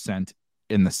 23%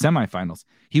 in the semifinals.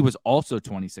 He was also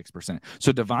 26%.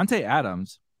 So Davante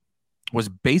Adams was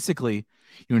basically,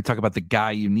 talk about the guy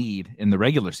you need in the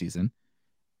regular season.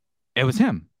 It was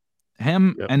him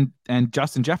and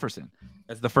Justin Jefferson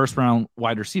as the first round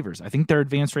wide receivers. I think their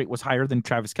advance rate was higher than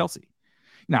Travis Kelce.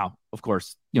 Now, of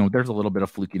course, there's a little bit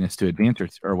of flukiness to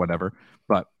advance or whatever,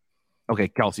 but okay,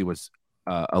 Kelce was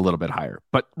a little bit higher.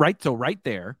 But right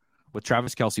there with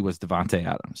Travis Kelce was Davante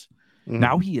Adams.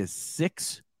 Now he is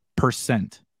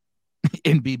 6%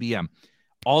 in BBM.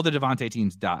 All the Devontae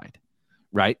teams died.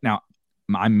 Right now,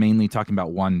 I'm mainly talking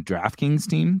about one DraftKings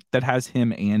team that has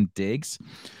him and Diggs,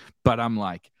 but I'm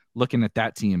like looking at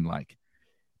that team like,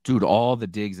 dude, all the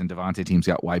Diggs and Devontae teams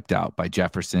got wiped out by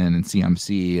Jefferson and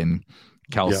CMC and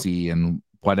Kelsey and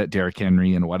Derrick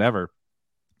Henry and whatever.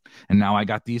 And now I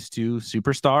got these two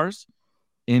superstars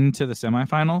into the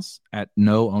semifinals at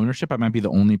no ownership. I might be the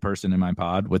only person in my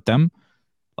pod with them.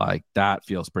 Like, that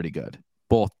feels pretty good.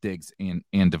 Both Diggs and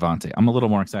Devontae. I'm a little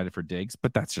more excited for Diggs,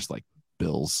 but that's just like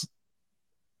Bills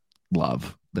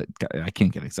love. That I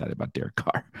can't get excited about Derek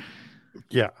Carr.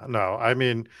 Yeah, no, I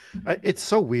mean, it's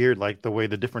so weird, like the way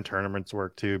the different tournaments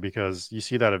work too, because you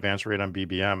see that advance rate on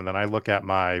BBM, and then I look at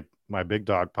my big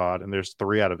dog pod, and there's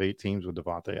 3 out of 8 teams with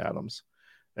Devontae Adams,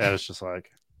 and it's just like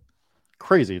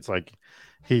crazy. It's like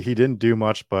he didn't do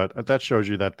much, but that shows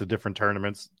you that the different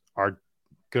tournaments are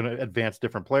going to advance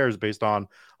different players based on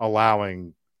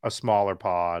allowing a smaller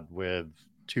pod with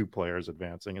 2 players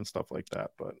advancing and stuff like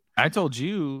that. But I told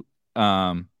you,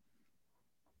 again,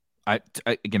 I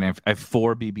have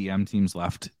 4 BBM teams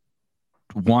left.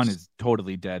 One is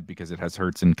totally dead because it has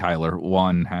Hurts and Kyler.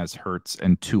 One has Hurts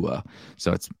and Tua,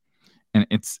 so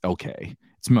it's okay.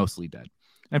 It's mostly dead.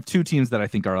 I have 2 teams that I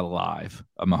think are alive: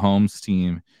 a Mahomes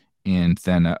team and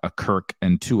then a Kirk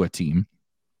and Tua team.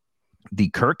 The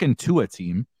Kirk and Tua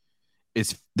team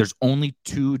there's only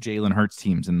 2 Jalen Hurts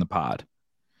teams in the pod.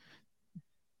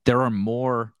 There are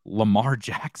more Lamar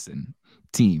Jackson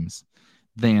teams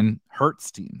than Hurts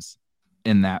teams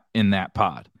in that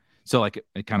pod. So like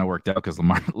it kind of worked out because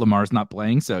Lamar's not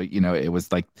playing. So, it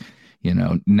was like,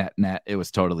 net, it was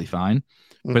totally fine.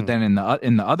 Mm-hmm. But then in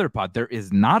the other pod, there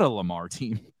is not a Lamar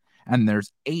team, and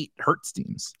there's 8 Hurts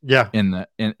teams. Yeah. In the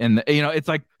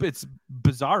it's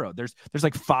bizarro. There's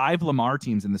like 5 Lamar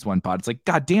teams in this one pod. It's like,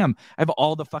 God damn, I have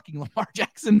all the fucking Lamar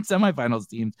Jackson semifinals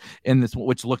teams in this one,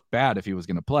 which looked bad if he was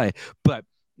going to play, but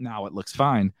now it looks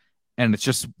fine. And it's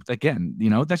just, again,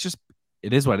 that's just,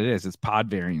 it is what it is. It's pod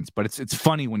variance, but it's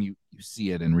funny when you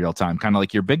see it in real time, kind of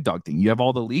like your big dog thing. You have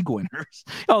all the league winners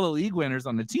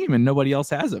on the team, and nobody else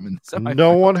has them.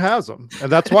 No one has them,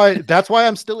 and that's why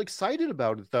I'm still excited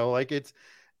about it though. Like it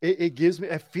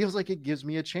feels like it gives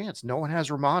me a chance. No one has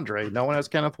Ramondre, no one has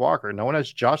Kenneth Walker, no one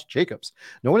has Josh Jacobs.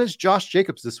 No one has Josh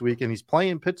Jacobs this week, and he's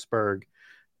playing Pittsburgh,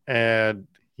 and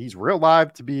he's real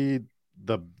live to be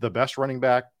the best running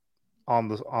back on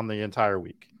the entire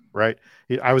week, right?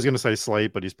 I was going to say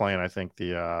slate, but he's playing, I think,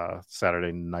 the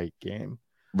Saturday night game,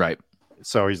 right?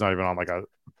 So he's not even on like a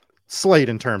slate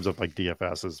in terms of like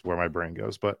DFS is where my brain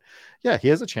goes. But yeah, he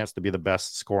has a chance to be the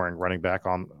best scoring running back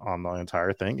on the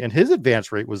entire thing, and his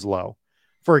advance rate was low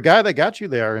for a guy that got you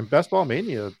there in Best Ball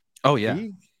Mania. Oh yeah,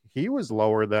 he was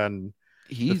lower than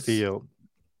the field.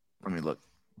 Let me look.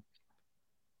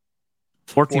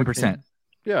 14%.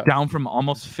 Yeah. Down from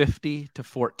almost 50 to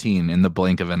 14 in the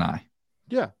blink of an eye.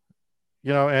 Yeah.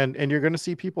 And you're going to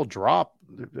see people drop.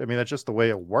 I mean, that's just the way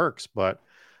it works, but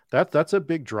that's a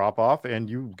big drop off, and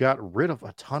you got rid of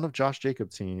a ton of Josh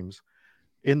Jacobs teams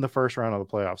in the first round of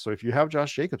the playoffs. So if you have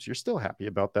Josh Jacobs, you're still happy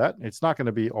about that. It's not going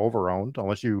to be over-owned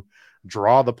unless you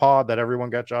draw the pod that everyone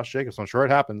got Josh Jacobs. I'm sure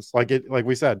it happens. Like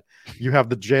we said, you have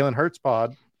the Jalen Hurts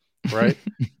pod, right?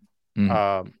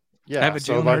 Mm-hmm. Yeah, I have a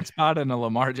Jalen Hurts pod and a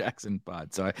Lamar Jackson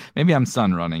pod. So maybe I'm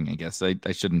sun running, I guess. I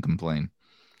shouldn't complain.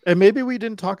 And maybe we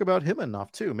didn't talk about him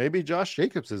enough, too. Maybe Josh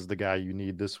Jacobs is the guy you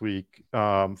need this week.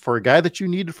 For a guy that you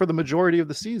needed for the majority of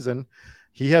the season,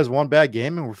 he has one bad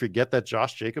game, and we forget that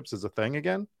Josh Jacobs is a thing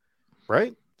again,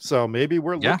 right? So maybe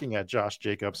we're looking at Josh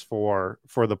Jacobs for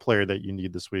the player that you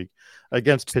need this week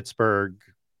against Pittsburgh.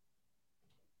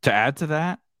 To add to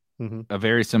that, a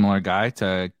very similar guy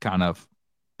to kind of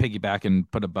piggyback and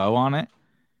put a bow on it.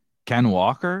 Ken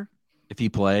Walker, if he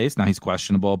plays, now he's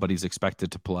questionable, but he's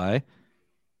expected to play.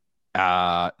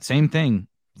 Same thing,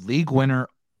 league winner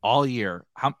all year.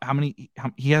 How many?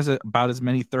 He has about as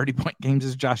many 30-point games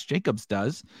as Josh Jacobs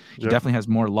does. He definitely has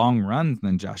more long runs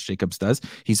than Josh Jacobs does.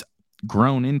 He's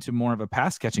grown into more of a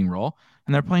pass catching role,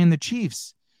 and they're playing the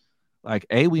Chiefs. Like,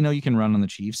 we know you can run on the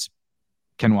Chiefs.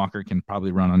 Ken Walker can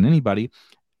probably run on anybody.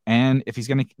 And if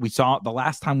we saw the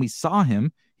last time we saw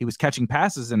him, he was catching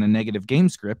passes in a negative game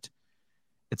script.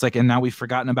 It's like, and now we've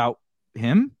forgotten about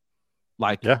him.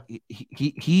 Like,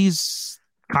 he's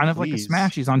kind of like a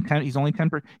smash. He's on 10. He's only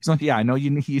 10%. He's only, I know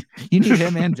you need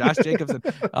him and Josh Jacobs and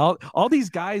all these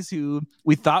guys who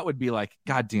we thought would be like,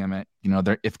 God damn it.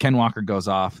 If Ken Walker goes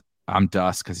off, I'm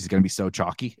dust because he's going to be so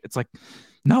chalky. It's like,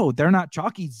 no, they're not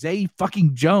chalky. Zay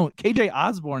fucking Jones, KJ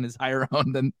Osborne is higher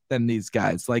owned than these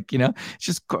guys. Like, it's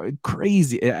just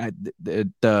crazy.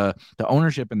 The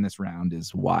ownership in this round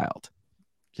is wild.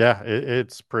 Yeah,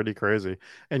 it's pretty crazy.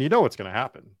 And you know what's going to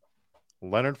happen?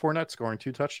 Leonard Fournette scoring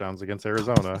 2 touchdowns against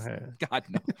Arizona. God,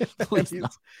 no. Please no.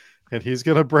 And he's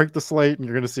going to break the slate, and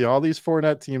you're going to see all these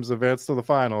Fournette teams advance to the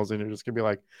finals, and you're just going to be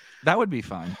like, that would be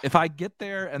fun. If I get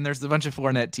there and there's a bunch of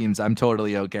Fournette teams, I'm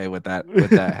totally okay with that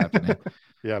happening.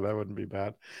 Yeah, that wouldn't be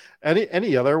bad.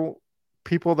 Any other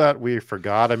people that we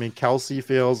forgot? I mean, Kelsey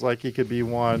feels like he could be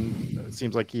one. It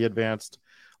seems like he advanced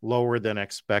lower than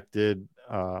expected.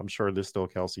 I'm sure there's still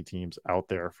Kelsey teams out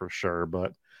there for sure,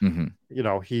 but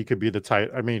he could be the tight.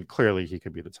 I mean, clearly he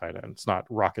could be the tight end. It's not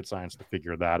rocket science to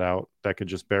figure that out. That could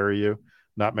just bury you.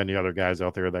 Not many other guys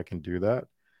out there that can do that.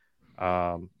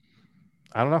 I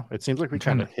don't know. It seems like we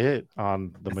kind of hit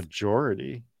on the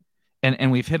majority.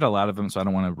 And we've hit a lot of them, so I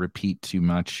don't want to repeat too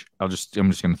much. I'm just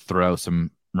going to throw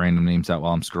some random names out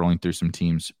while I'm scrolling through some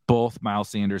teams. Both Miles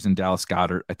Sanders and Dallas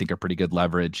Goedert, I think, are pretty good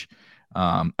leverage.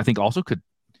 I think also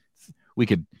we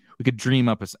could dream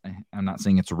up I'm not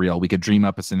saying it's real. We could dream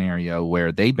up a scenario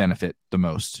where they benefit the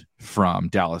most from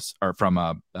Dallas or from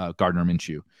Gardner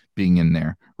Minshew being in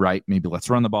there, right? Maybe let's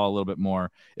run the ball a little bit more.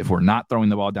 If we're not throwing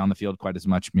the ball down the field quite as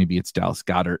much, maybe it's Dallas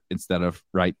Goedert instead of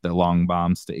the long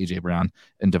bombs to AJ Brown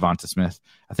and Devonta Smith.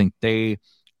 I think they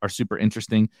are super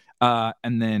interesting.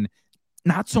 And then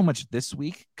not so much this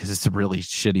week because it's a really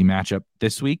shitty matchup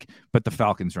this week, but the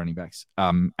Falcons running backs,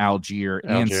 Algier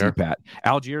and CPAT.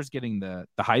 Algier's getting the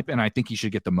hype, and I think he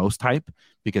should get the most hype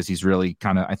because he's really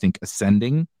kind of, I think,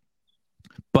 ascending.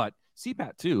 But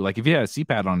CPAT too, like if you have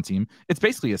CPAT on a team, it's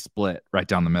basically a split right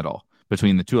down the middle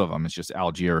between the two of them. It's just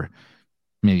Algier,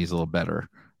 maybe he's a little better.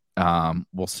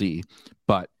 We'll see.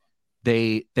 But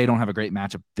they don't have a great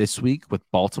matchup this week with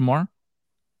Baltimore.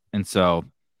 And so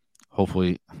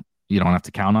hopefully you don't have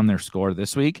to count on their score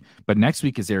this week, but next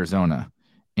week is Arizona.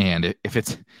 And if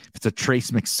it's a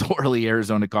Trace McSorley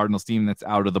Arizona Cardinals team that's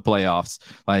out of the playoffs,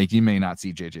 like you may not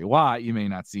see JJ Watt, you may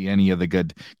not see any of the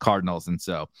good Cardinals. And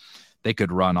so they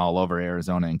could run all over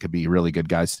Arizona and could be really good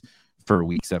guys for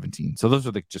week 17. So those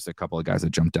are just a couple of guys that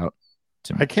jumped out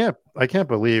to me. I can't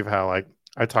believe how, like,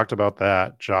 I talked about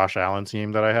that Josh Allen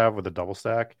team that I have with a double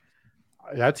stack.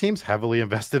 That team's heavily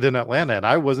invested in Atlanta, and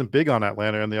I wasn't big on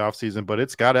Atlanta in the offseason, but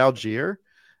it's got Algier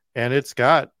and it's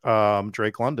got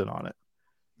Drake London on it.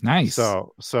 Nice.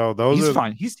 So those he's are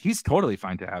fine. He's totally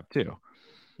fine to have too.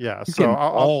 Yeah. He's so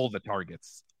all the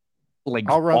targets, like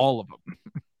all of them.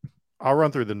 I'll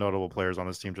run through the notable players on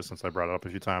this team just since I brought it up a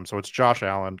few times. So it's Josh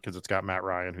Allen because it's got Matt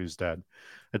Ryan, who's dead.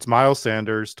 It's Miles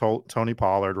Sanders, Tony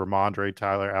Pollard, Ramondre,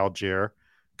 Tyler Algier,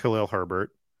 Khalil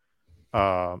Herbert.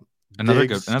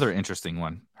 Another interesting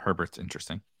one. Herbert's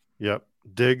interesting. Yep.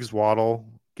 Diggs, Waddle,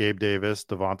 Gabe Davis,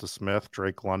 Devonta Smith,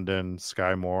 Drake London,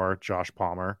 Sky Moore, Josh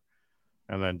Palmer,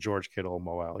 and then George Kittle,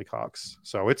 Mo Alley Cox.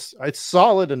 So it's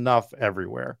solid enough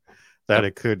everywhere that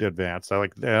it could advance.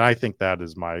 I think that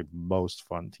is my most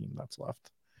fun team that's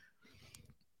left.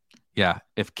 Yeah,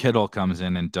 if Kittle comes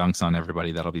in and dunks on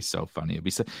everybody, that'll be so funny. It'd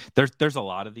be there's a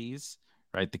lot of these,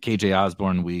 right? The KJ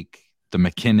Osborne week, the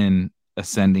McKinnon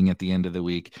ascending at the end of the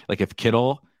week. Like if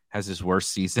Kittle has his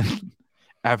worst season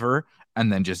ever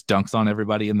and then just dunks on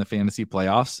everybody in the fantasy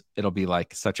playoffs, it'll be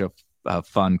like such a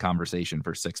fun conversation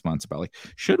for 6 months about like,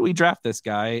 should we draft this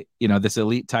guy, this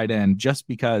elite tight end just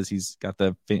because he's got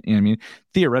the, I mean,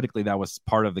 theoretically that was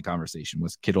part of the conversation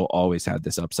was Kittle always had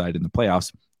this upside in the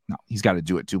playoffs. No, he's got to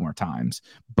do it 2 more times,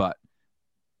 but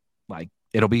like,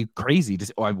 it'll be crazy.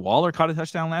 Waller caught a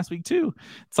touchdown last week too.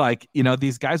 It's like,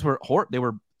 these guys they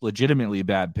were legitimately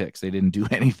bad picks. They didn't do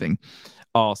anything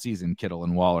all season, Kittle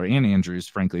and Waller and Andrews,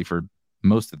 frankly, for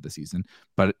most of the season.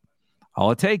 But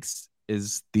all it takes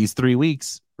is these 3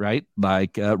 weeks, right?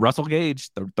 Like Russell Gage,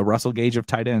 the Russell Gage of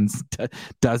tight ends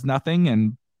does nothing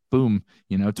and boom,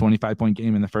 25-point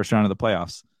game in the first round of the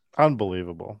playoffs.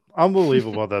 Unbelievable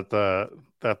that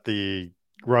the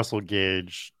Russell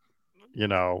Gage,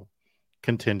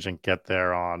 contingent get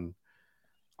there on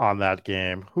that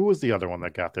game. Who was the other one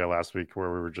that got there last week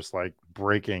where we were just like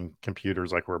breaking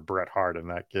computers like we're Bret Hart in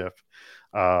that gif?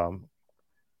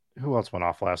 Who else went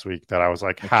off last week that I was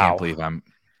like, how?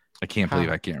 I can't believe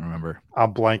I can't remember.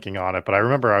 I'm blanking on it, but I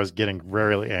remember I was getting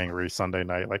really angry Sunday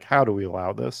night. Like, how do we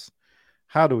allow this?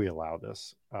 It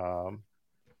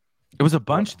was a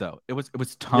bunch though. It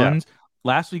was tons. Yeah.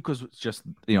 Last week was just,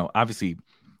 obviously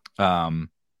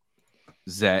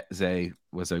Zay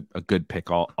was a good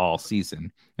pick all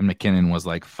season, and McKinnon was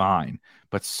like fine,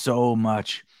 but so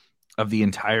much of the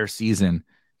entire season,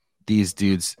 these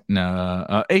dudes.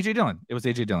 AJ Dillon. It was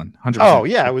AJ Dillon. 100%. Oh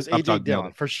yeah, it was AJ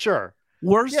Dillon for sure.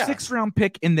 Worst 6th round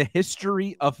pick in the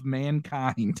history of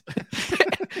mankind.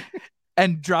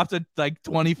 and dropped a like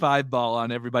 25 ball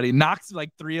on everybody, knocks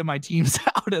like 3 of my teams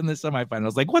out in the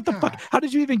semifinals. Like, what the fuck? How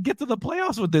did you even get to the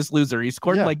playoffs with this loser? He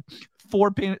scored like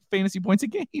 4 fantasy points a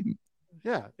game.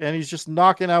 Yeah, and he's just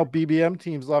knocking out BBM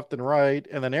teams left and right,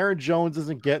 and then Aaron Jones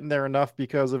isn't getting there enough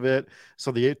because of it.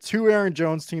 So the 2 Aaron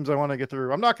Jones teams I want to get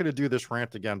through, I'm not going to do this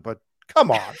rant again, but come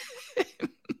on.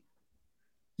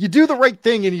 You do the right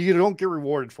thing and you don't get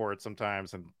rewarded for it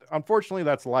sometimes, and unfortunately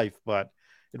that's life, but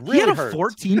it really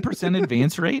hurts. He had a 14%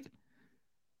 advance rate.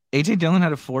 AJ Dillon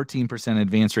had a 14%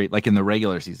 advance rate like in the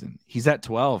regular season. He's at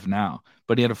 12 now,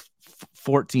 but he had a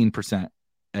 14%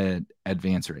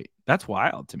 advance rate. That's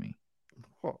wild to me.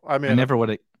 Well, I mean, I never would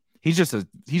have. He just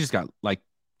got like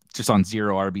just on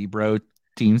 0 RB bro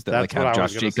teams that like have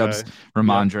Josh Jacobs,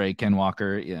 Ramondre, Ken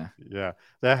Walker. Yeah,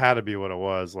 that had to be what it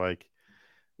was. Like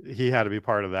he had to be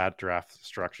part of that draft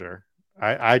structure.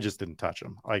 I just didn't touch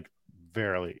him, like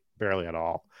barely at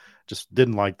all. Just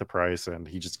didn't like the price, and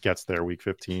he just gets there week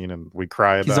 15, and we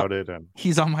cry about it. And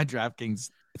he's on my DraftKings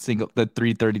the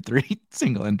 333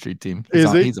 single entry team.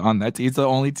 He's on that team. He's the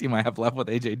only team I have left with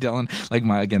AJ Dillon. Like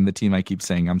the team I keep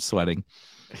saying I'm sweating.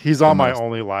 He's on my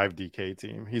only live DK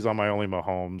team. He's on my only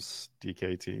Mahomes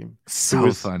DK team.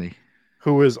 So funny.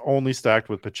 Who is only stacked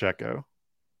with Pacheco.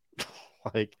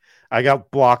 Like I got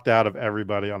blocked out of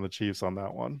everybody on the Chiefs on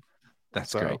that one.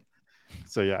 That's great.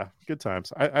 So yeah, good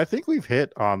times. I think we've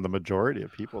hit on the majority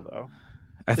of people though.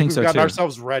 I think so we've too. Gotten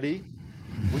ourselves ready.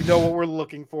 We know what we're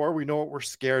looking for. We know what we're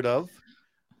scared of.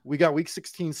 We got week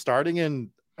 16 starting in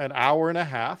an hour and a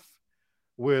half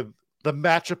with the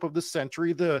matchup of the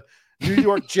century, the New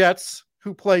York Jets,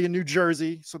 who play in New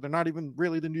Jersey. So they're not even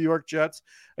really the New York Jets,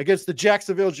 against the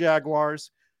Jacksonville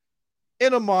Jaguars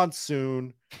in a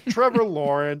monsoon. Trevor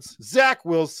Lawrence, Zach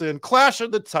Wilson, Clash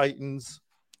of the Titans.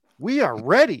 We are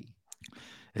ready.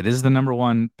 It is the number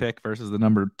 1 pick versus the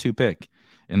number 2 pick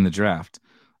in the draft.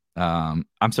 I'm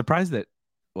surprised that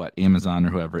Amazon or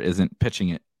whoever isn't pitching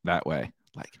it that way,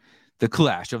 like the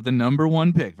clash of the number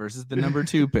 1 pick versus the number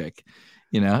 2 pick.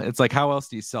 It's like, how else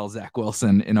do you sell Zach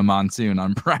Wilson in a monsoon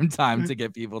on prime time to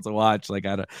get people to watch? Like,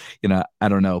 I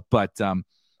don't know, but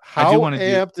how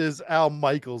amped is Al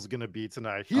Michaels going to be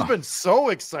tonight? He's been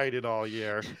so excited all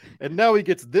year, and now he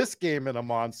gets this game in a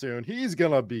monsoon. He's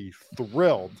going to be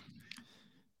thrilled.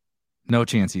 No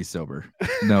chance he's sober.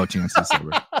 No chance he's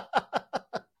sober.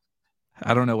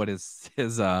 I don't know what his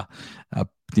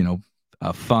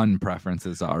fun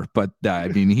preferences are, but I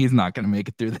mean, he's not going to make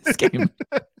it through this game.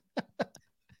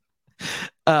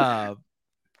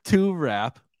 To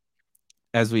wrap,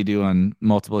 as we do on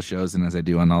multiple shows and as I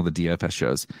do on all the DFS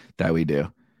shows that we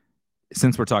do,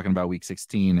 since we're talking about week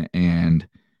 16 and,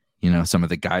 some of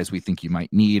the guys we think you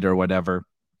might need or whatever,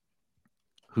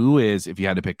 who is, if you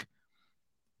had to pick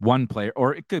one player,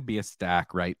 or it could be a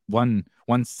stack, right? One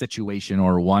situation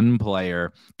or one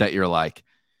player that you're like,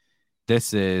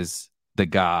 this is the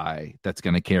guy that's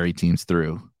going to carry teams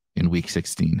through in week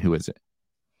 16. Who is it?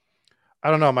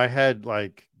 I don't know. My head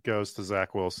goes to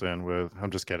Zach Wilson with, I'm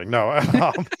just kidding. No,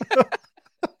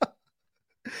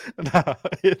 no,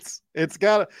 it's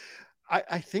got,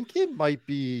 I think it might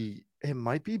be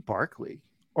Barkley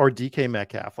or DK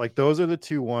Metcalf. Like those are the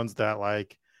 2 ones that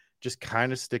just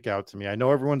kind of stick out to me. I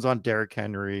know everyone's on Derrick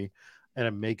Henry and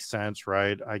it makes sense,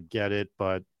 right? I get it,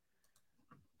 but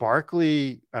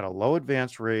Barkley at a low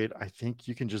advance rate, I think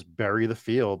you can just bury the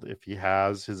field if he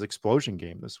has his explosion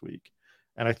game this week.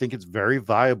 And I think it's very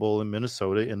viable in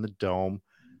Minnesota in the Dome.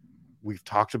 We've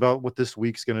talked about what this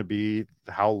week's going to be,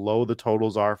 how low the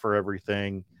totals are for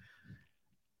everything.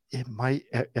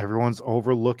 Everyone's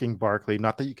overlooking Barkley.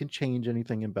 Not that you can change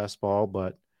anything in best ball,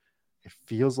 but it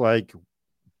feels like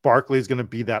Barkley is going to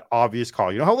be that obvious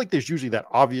call. You know how there's usually that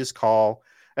obvious call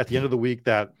at the end of the week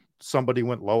that somebody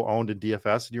went low owned in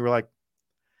DFS and you were like,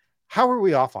 how are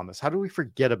we off on this? How do we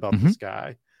forget about this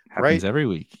guy? Happens every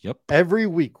week. Yep. Every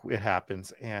week it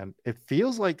happens. And it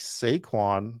feels like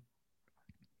Saquon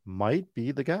might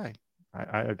be the guy.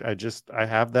 I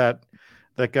have that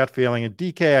gut feeling. And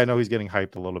DK, I know he's getting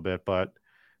hyped a little bit, but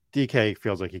DK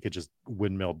feels like he could just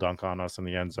windmill dunk on us in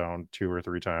the end zone 2 or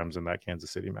 3 times in that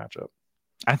Kansas City matchup.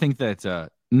 I think that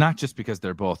not just because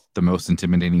they're both the most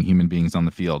intimidating human beings on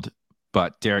the field,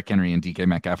 but Derrick Henry and DK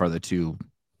Metcalf are the 2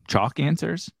 chalk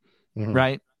answers,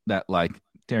 right? That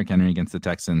Derrick Henry against the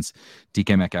Texans,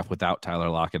 DK Metcalf without Tyler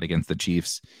Lockett against the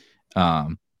Chiefs.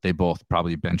 They both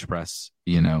probably bench press,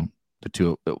 the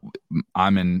 2.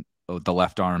 I'm in the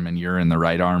left arm and you're in the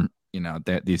right arm.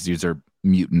 These dudes are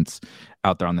mutants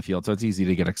out there on the field. So it's easy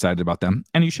to get excited about them.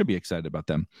 And you should be excited about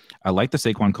them. I like the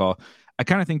Saquon call. I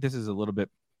kind of think this is a little bit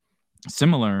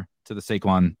similar to the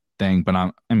Saquon thing,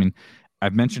 but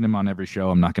I've mentioned him on every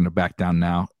show. I'm not going to back down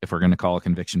now. If we're going to call a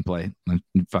conviction play, let's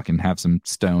fucking have some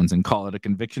stones and call it a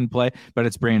conviction play. But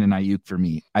it's Brandon Ayuk for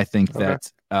me. I think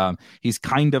that he's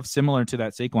kind of similar to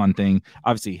that Saquon thing.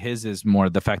 Obviously, his is more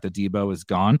the fact that Debo is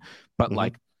gone. But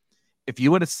like, if you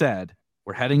would have said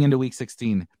we're heading into Week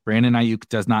 16, Brandon Ayuk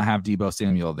does not have Debo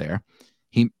Samuel there.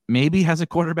 He maybe has a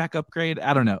quarterback upgrade.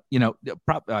 I don't know.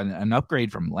 An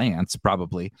upgrade from Lance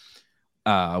probably.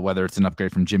 Whether it's an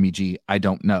upgrade from Jimmy G, I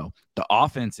don't know. The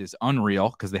offense is unreal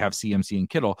because they have CMC and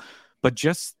Kittle, but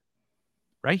just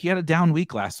right, he had a down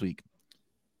week last week.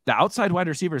 The outside wide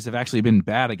receivers have actually been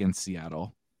bad against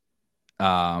Seattle.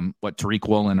 Tariq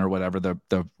Woolen or whatever,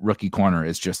 the rookie corner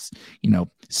is just,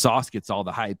 Sauce gets all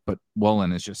the hype, but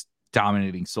Woolen is just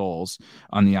dominating souls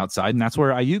on the outside, and that's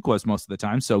where Ayuk was most of the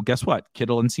time. So guess what?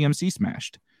 Kittle and CMC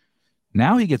smashed.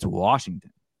 Now he gets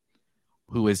Washington,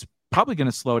 who is probably going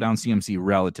to slow down CMC,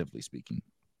 relatively speaking.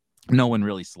 No one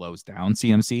really slows down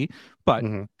CMC, but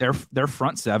their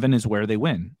front seven is where they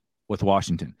win with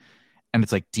Washington. And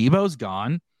it's like Debo's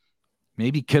gone.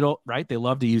 Maybe Kittle, right? They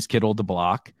love to use Kittle to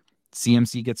block.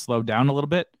 CMC gets slowed down a little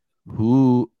bit.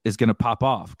 Who is going to pop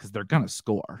off? Because they're going to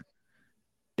score.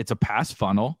 It's a pass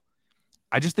funnel.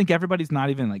 I just think everybody's not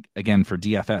even like, again, for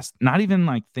DFS, not even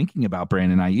like thinking about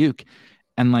Brandon Ayuk.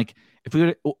 And like, if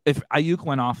Ayuk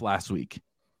went off last week,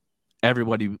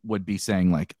 everybody would be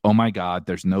saying like, oh my God,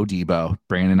 there's no Debo,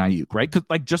 Brandon Ayuk, right?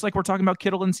 Like, just like we're talking about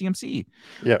Kittle and CMC.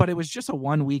 Yeah. But it was just a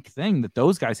 1 week thing that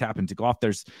those guys happened to go off.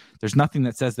 There's nothing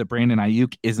that says that Brandon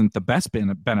Ayuk isn't the best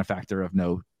benefactor of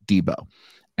no Debo.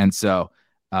 And so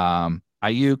add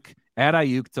Ayuk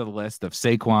to the list of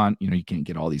Saquon. You can't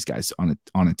get all these guys on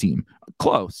a team.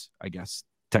 Close, I guess,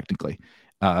 technically.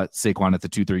 Saquon at the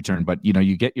 2-3 turn, but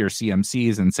you get your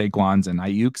CMCs and Saquons and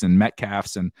Ayuks and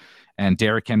Metcalfs and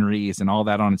Derrick Henrys and all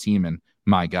that on a team. And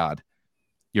my God,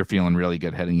 you're feeling really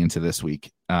good heading into this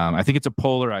week. I think it's a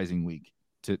polarizing week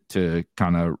to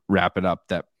kind of wrap it up,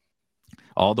 that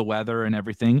all the weather and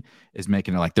everything is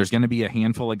making it like there's going to be a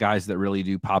handful of guys that really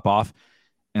do pop off.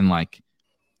 And like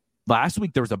last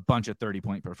week, there was a bunch of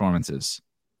 30-point performances.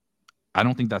 I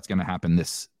don't think that's going to happen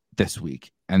this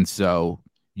week. And so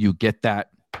you get that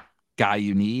guy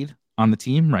you need on the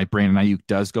team, right? Brandon Ayuk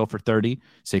does go for 30.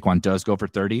 Saquon does go for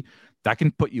 30. That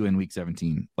can put you in week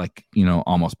 17, like,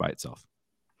 almost by itself.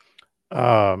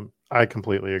 I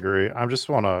completely agree. I'm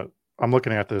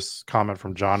looking at this comment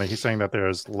from Johnny. He's saying that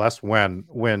there's less wind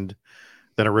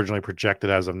than originally projected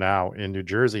as of now in New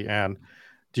Jersey. And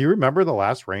do you remember the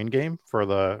last rain game for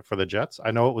the Jets?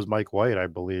 I know it was Mike White, I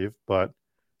believe, but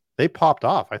they popped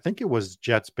off. I think it was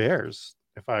Jets Bears,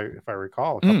 if I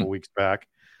recall, a couple weeks back.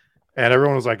 And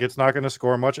everyone was like, it's not going to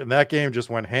score much. And that game just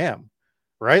went ham,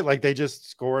 right? Like they just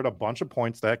scored a bunch of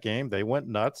points that game. They went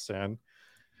nuts. And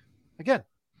again,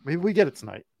 maybe we get it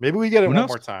tonight. Maybe we get it one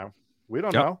more time. We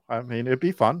don't know. I mean, it'd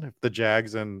be fun if the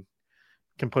Jags can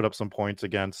put up some points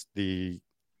against the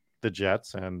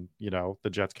Jets, and the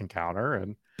Jets can counter.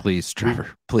 And please, Trevor,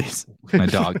 please, my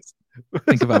dogs.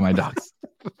 Think about my dogs.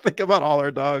 Think about all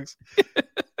our dogs.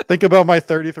 Think about my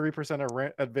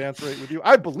 33% advance rate with you.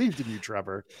 I believed in you,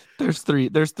 Trevor. There's three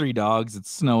dogs. It's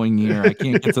snowing here. I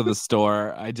can't get to the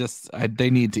store. They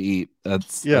need to eat.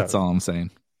 That's all I'm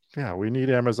saying. Yeah, we need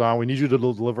Amazon. We need you to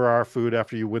deliver our food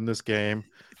after you win this game.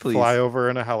 Please. Fly over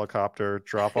in a helicopter,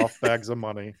 drop off bags of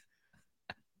money.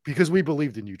 Because we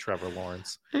believed in you, Trevor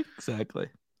Lawrence. Exactly.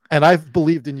 And I've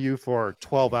believed in you for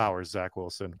 12 hours, Zach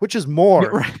Wilson, which is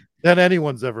more than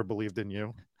anyone's ever believed in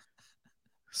you.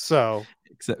 So,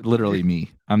 except literally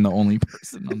me. I'm the only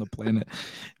person on the planet.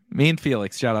 Me and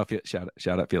Felix. Shout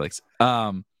out Felix.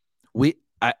 I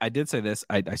did say this.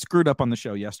 I screwed up on the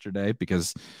show yesterday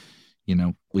because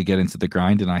we get into the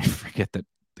grind and I forget that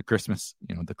the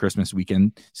Christmas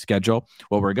weekend schedule.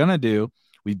 What we're gonna do,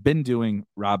 we've been doing,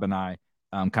 Rob and I,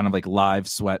 kind of like live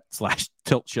sweat /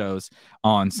 tilt shows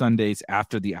on Sundays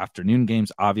after the afternoon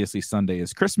games. Obviously, Sunday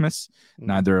is Christmas.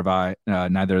 Neither of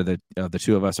the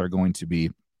two of us are going to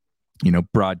be,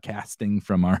 broadcasting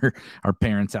from our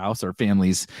parents' house or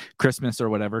family's Christmas or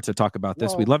whatever to talk about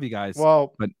this. We love you guys.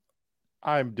 Well, but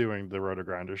I'm doing the Roto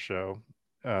Grinder show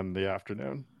in the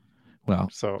afternoon. Well,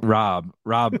 so Rob,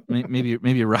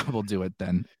 maybe Rob will do it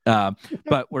then.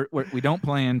 But we don't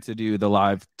plan to do the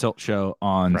live tilt show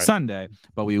on Sunday,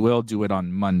 but we will do it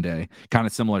on Monday. Kind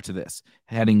of similar to this,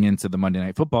 heading into the Monday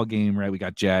Night Football game, right? We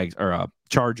got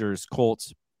Chargers,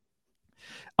 Colts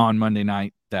on Monday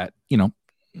night. That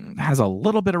has a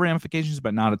little bit of ramifications,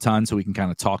 but not a ton. So we can kind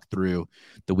of talk through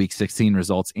the Week 16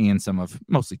 results and some of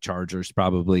mostly Chargers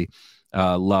probably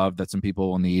love that some people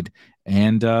will need,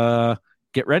 and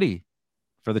get ready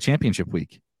for the championship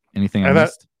week. Anything I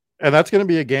missed? And that's going to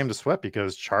be a game to sweat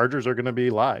because Chargers are going to be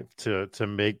live to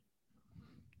make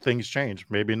things change.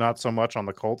 Maybe not so much on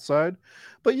the Colts side,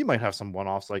 but you might have some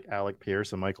one-offs like Alec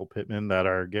Pierce and Michael Pittman that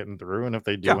are getting through. And if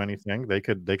they do anything, they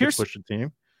could push the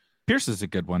team. Pierce is a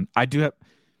good one. I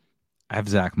have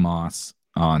Zach Moss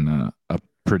on a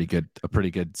pretty good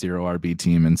zero RB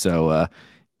team, and so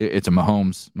it's a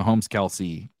Mahomes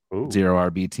Kelsey zero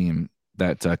RB team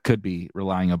that could be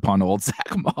relying upon old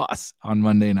Zach Moss on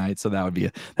Monday night. So that would be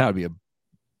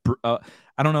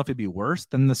I don't know if it'd be worse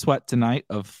than the sweat tonight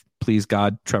of please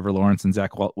God Trevor Lawrence and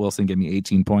Zach Wilson give me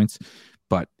 18 points,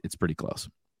 but it's pretty close.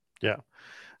 Yeah.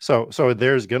 So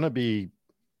there's gonna be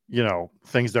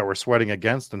things that we're sweating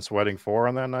against and sweating for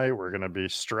on that night. We're going to be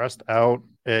stressed out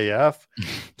AF,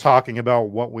 talking about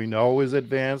what we know is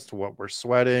advanced, what we're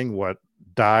sweating, what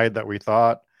died that we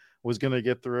thought was going to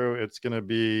get through. It's going to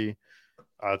be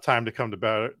time to come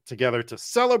together to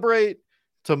celebrate,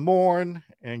 to mourn,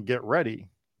 and get ready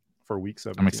for week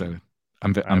 17. I'm excited.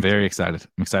 I'm very excited.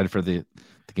 I'm excited for the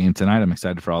game tonight. I'm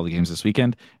excited for all the games this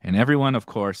weekend. And everyone, of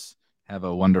course, have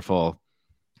a wonderful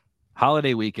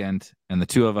holiday weekend, and the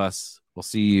two of us will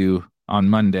see you on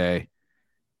Monday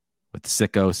with the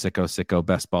sicko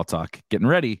best ball talk, getting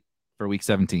ready for week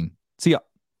 17. See ya.